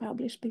getting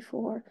published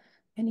before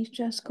and is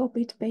just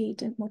copied,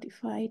 paste, and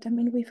modified. I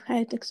mean, we've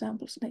had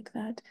examples like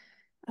that.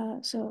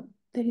 So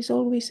there is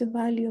always a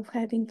value of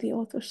having the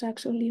authors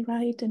actually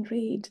write and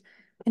read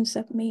and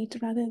submit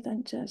rather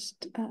than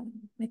just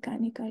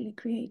mechanically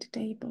create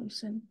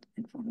tables and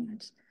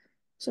formats.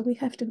 So we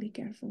have to be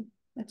careful.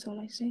 That's all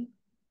I say.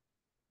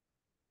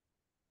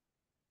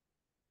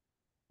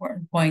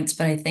 Important points,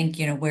 but I think,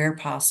 where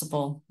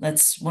possible,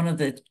 that's one of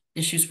the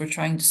issues we're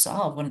trying to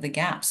solve. One of the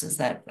gaps is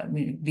that, I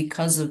mean,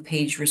 because of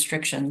page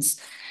restrictions,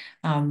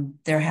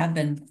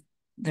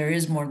 there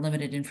is more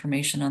limited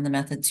information on the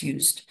methods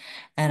used.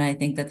 And I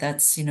think that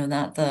that's,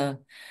 not the,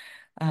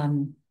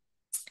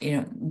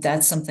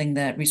 that's something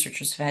that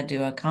researchers have had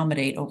to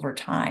accommodate over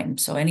time.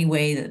 So any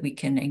way that we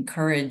can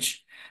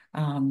encourage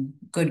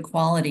good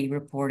quality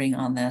reporting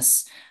on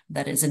this,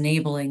 that is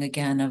enabling,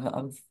 again,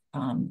 of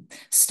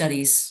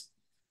studies,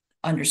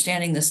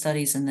 understanding the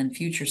studies and then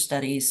future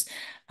studies,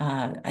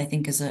 I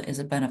think is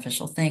a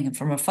beneficial thing. And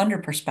from a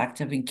funder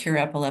perspective, in CURE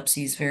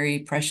Epilepsy's very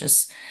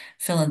precious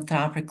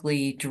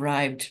philanthropically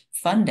derived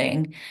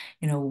funding,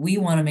 we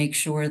want to make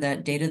sure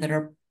that data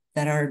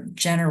that are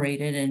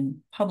generated and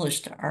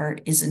published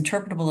is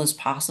interpretable as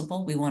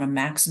possible. We want to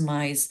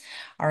maximize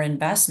our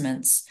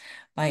investments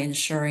by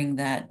ensuring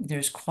that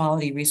there's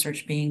quality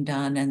research being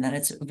done and that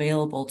it's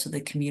available to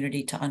the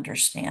community to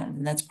understand.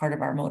 And that's part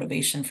of our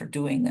motivation for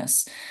doing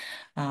this.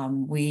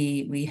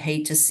 We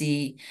hate to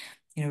see,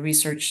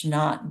 research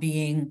not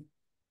being,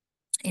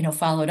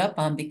 followed up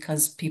on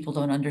because people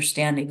don't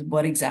understand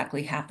what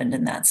exactly happened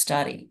in that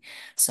study.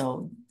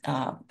 So,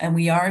 and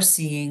we are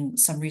seeing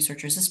some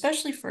researchers,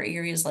 especially for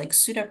areas like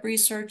SUDEP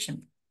research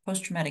and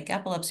post-traumatic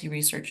epilepsy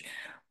research,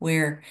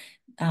 where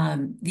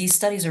these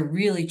studies are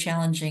really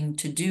challenging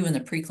to do in the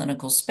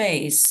preclinical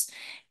space.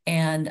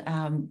 And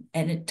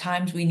at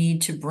times we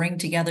need to bring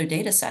together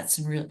data sets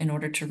in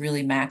order to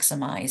really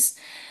maximize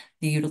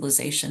the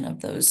utilization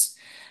of those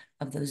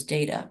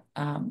data.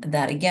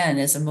 That again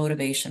is a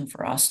motivation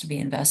for us to be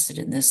invested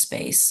in this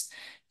space,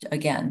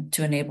 again,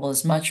 to enable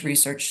as much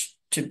research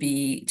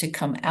to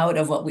come out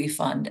of what we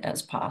fund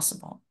as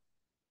possible.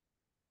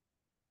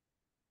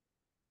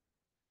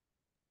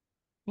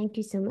 Thank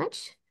you so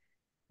much.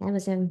 That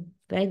was a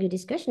very good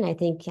discussion, I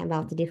think,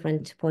 about the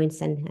different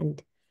points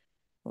and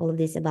all of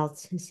this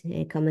about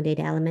common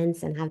data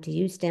elements and how to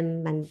use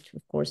them. And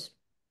of course,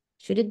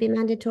 should it be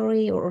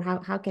mandatory, or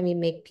how can we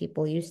make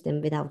people use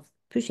them without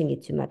pushing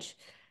it too much?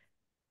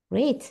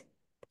 Great.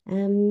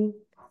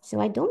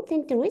 So I don't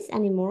think there is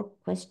any more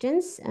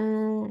questions,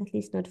 at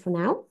least not for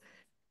now.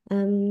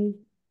 And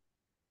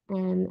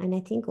I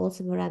think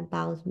also we're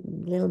about a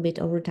little bit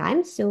over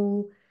time.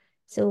 So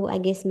I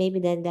guess maybe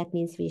that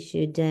means we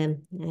should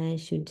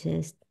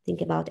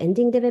think about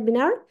ending the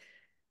webinar.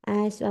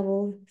 So I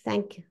will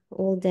thank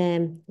all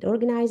the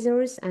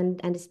organizers and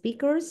the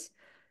speakers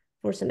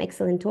for some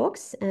excellent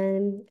talks,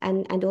 and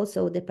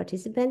also the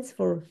participants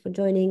for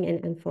joining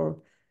and for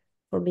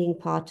being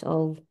part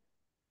of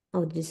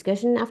the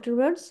discussion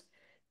afterwards.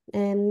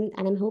 And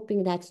I'm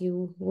hoping that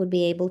you will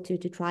be able to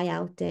try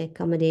out the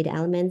common data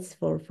elements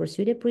for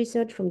SUDEP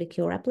research from the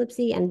CURE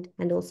Epilepsy, and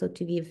also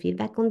to give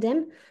feedback on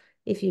them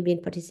if you've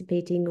been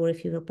participating or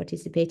if you will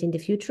participate in the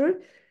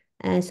future,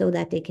 so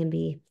that they can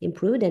be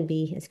improved and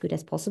be as good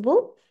as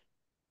possible.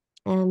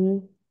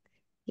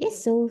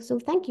 Yes, so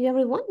thank you,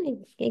 everyone.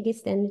 I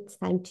guess then it's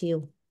time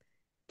to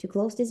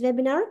close this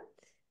webinar.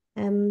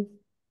 And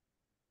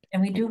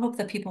we do hope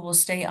that people will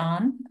stay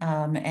on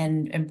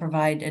and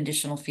provide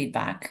additional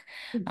feedback.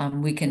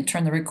 We can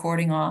turn the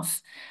recording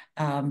off,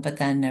 but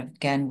then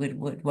again,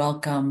 would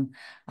welcome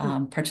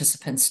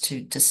participants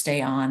to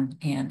stay on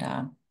and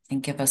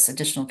give us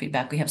additional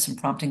feedback. We have some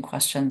prompting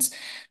questions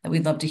that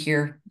we'd love to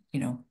hear,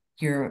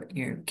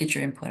 get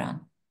your input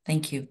on.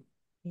 Thank you.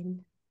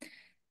 then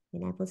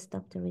I will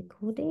stop the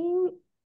recording.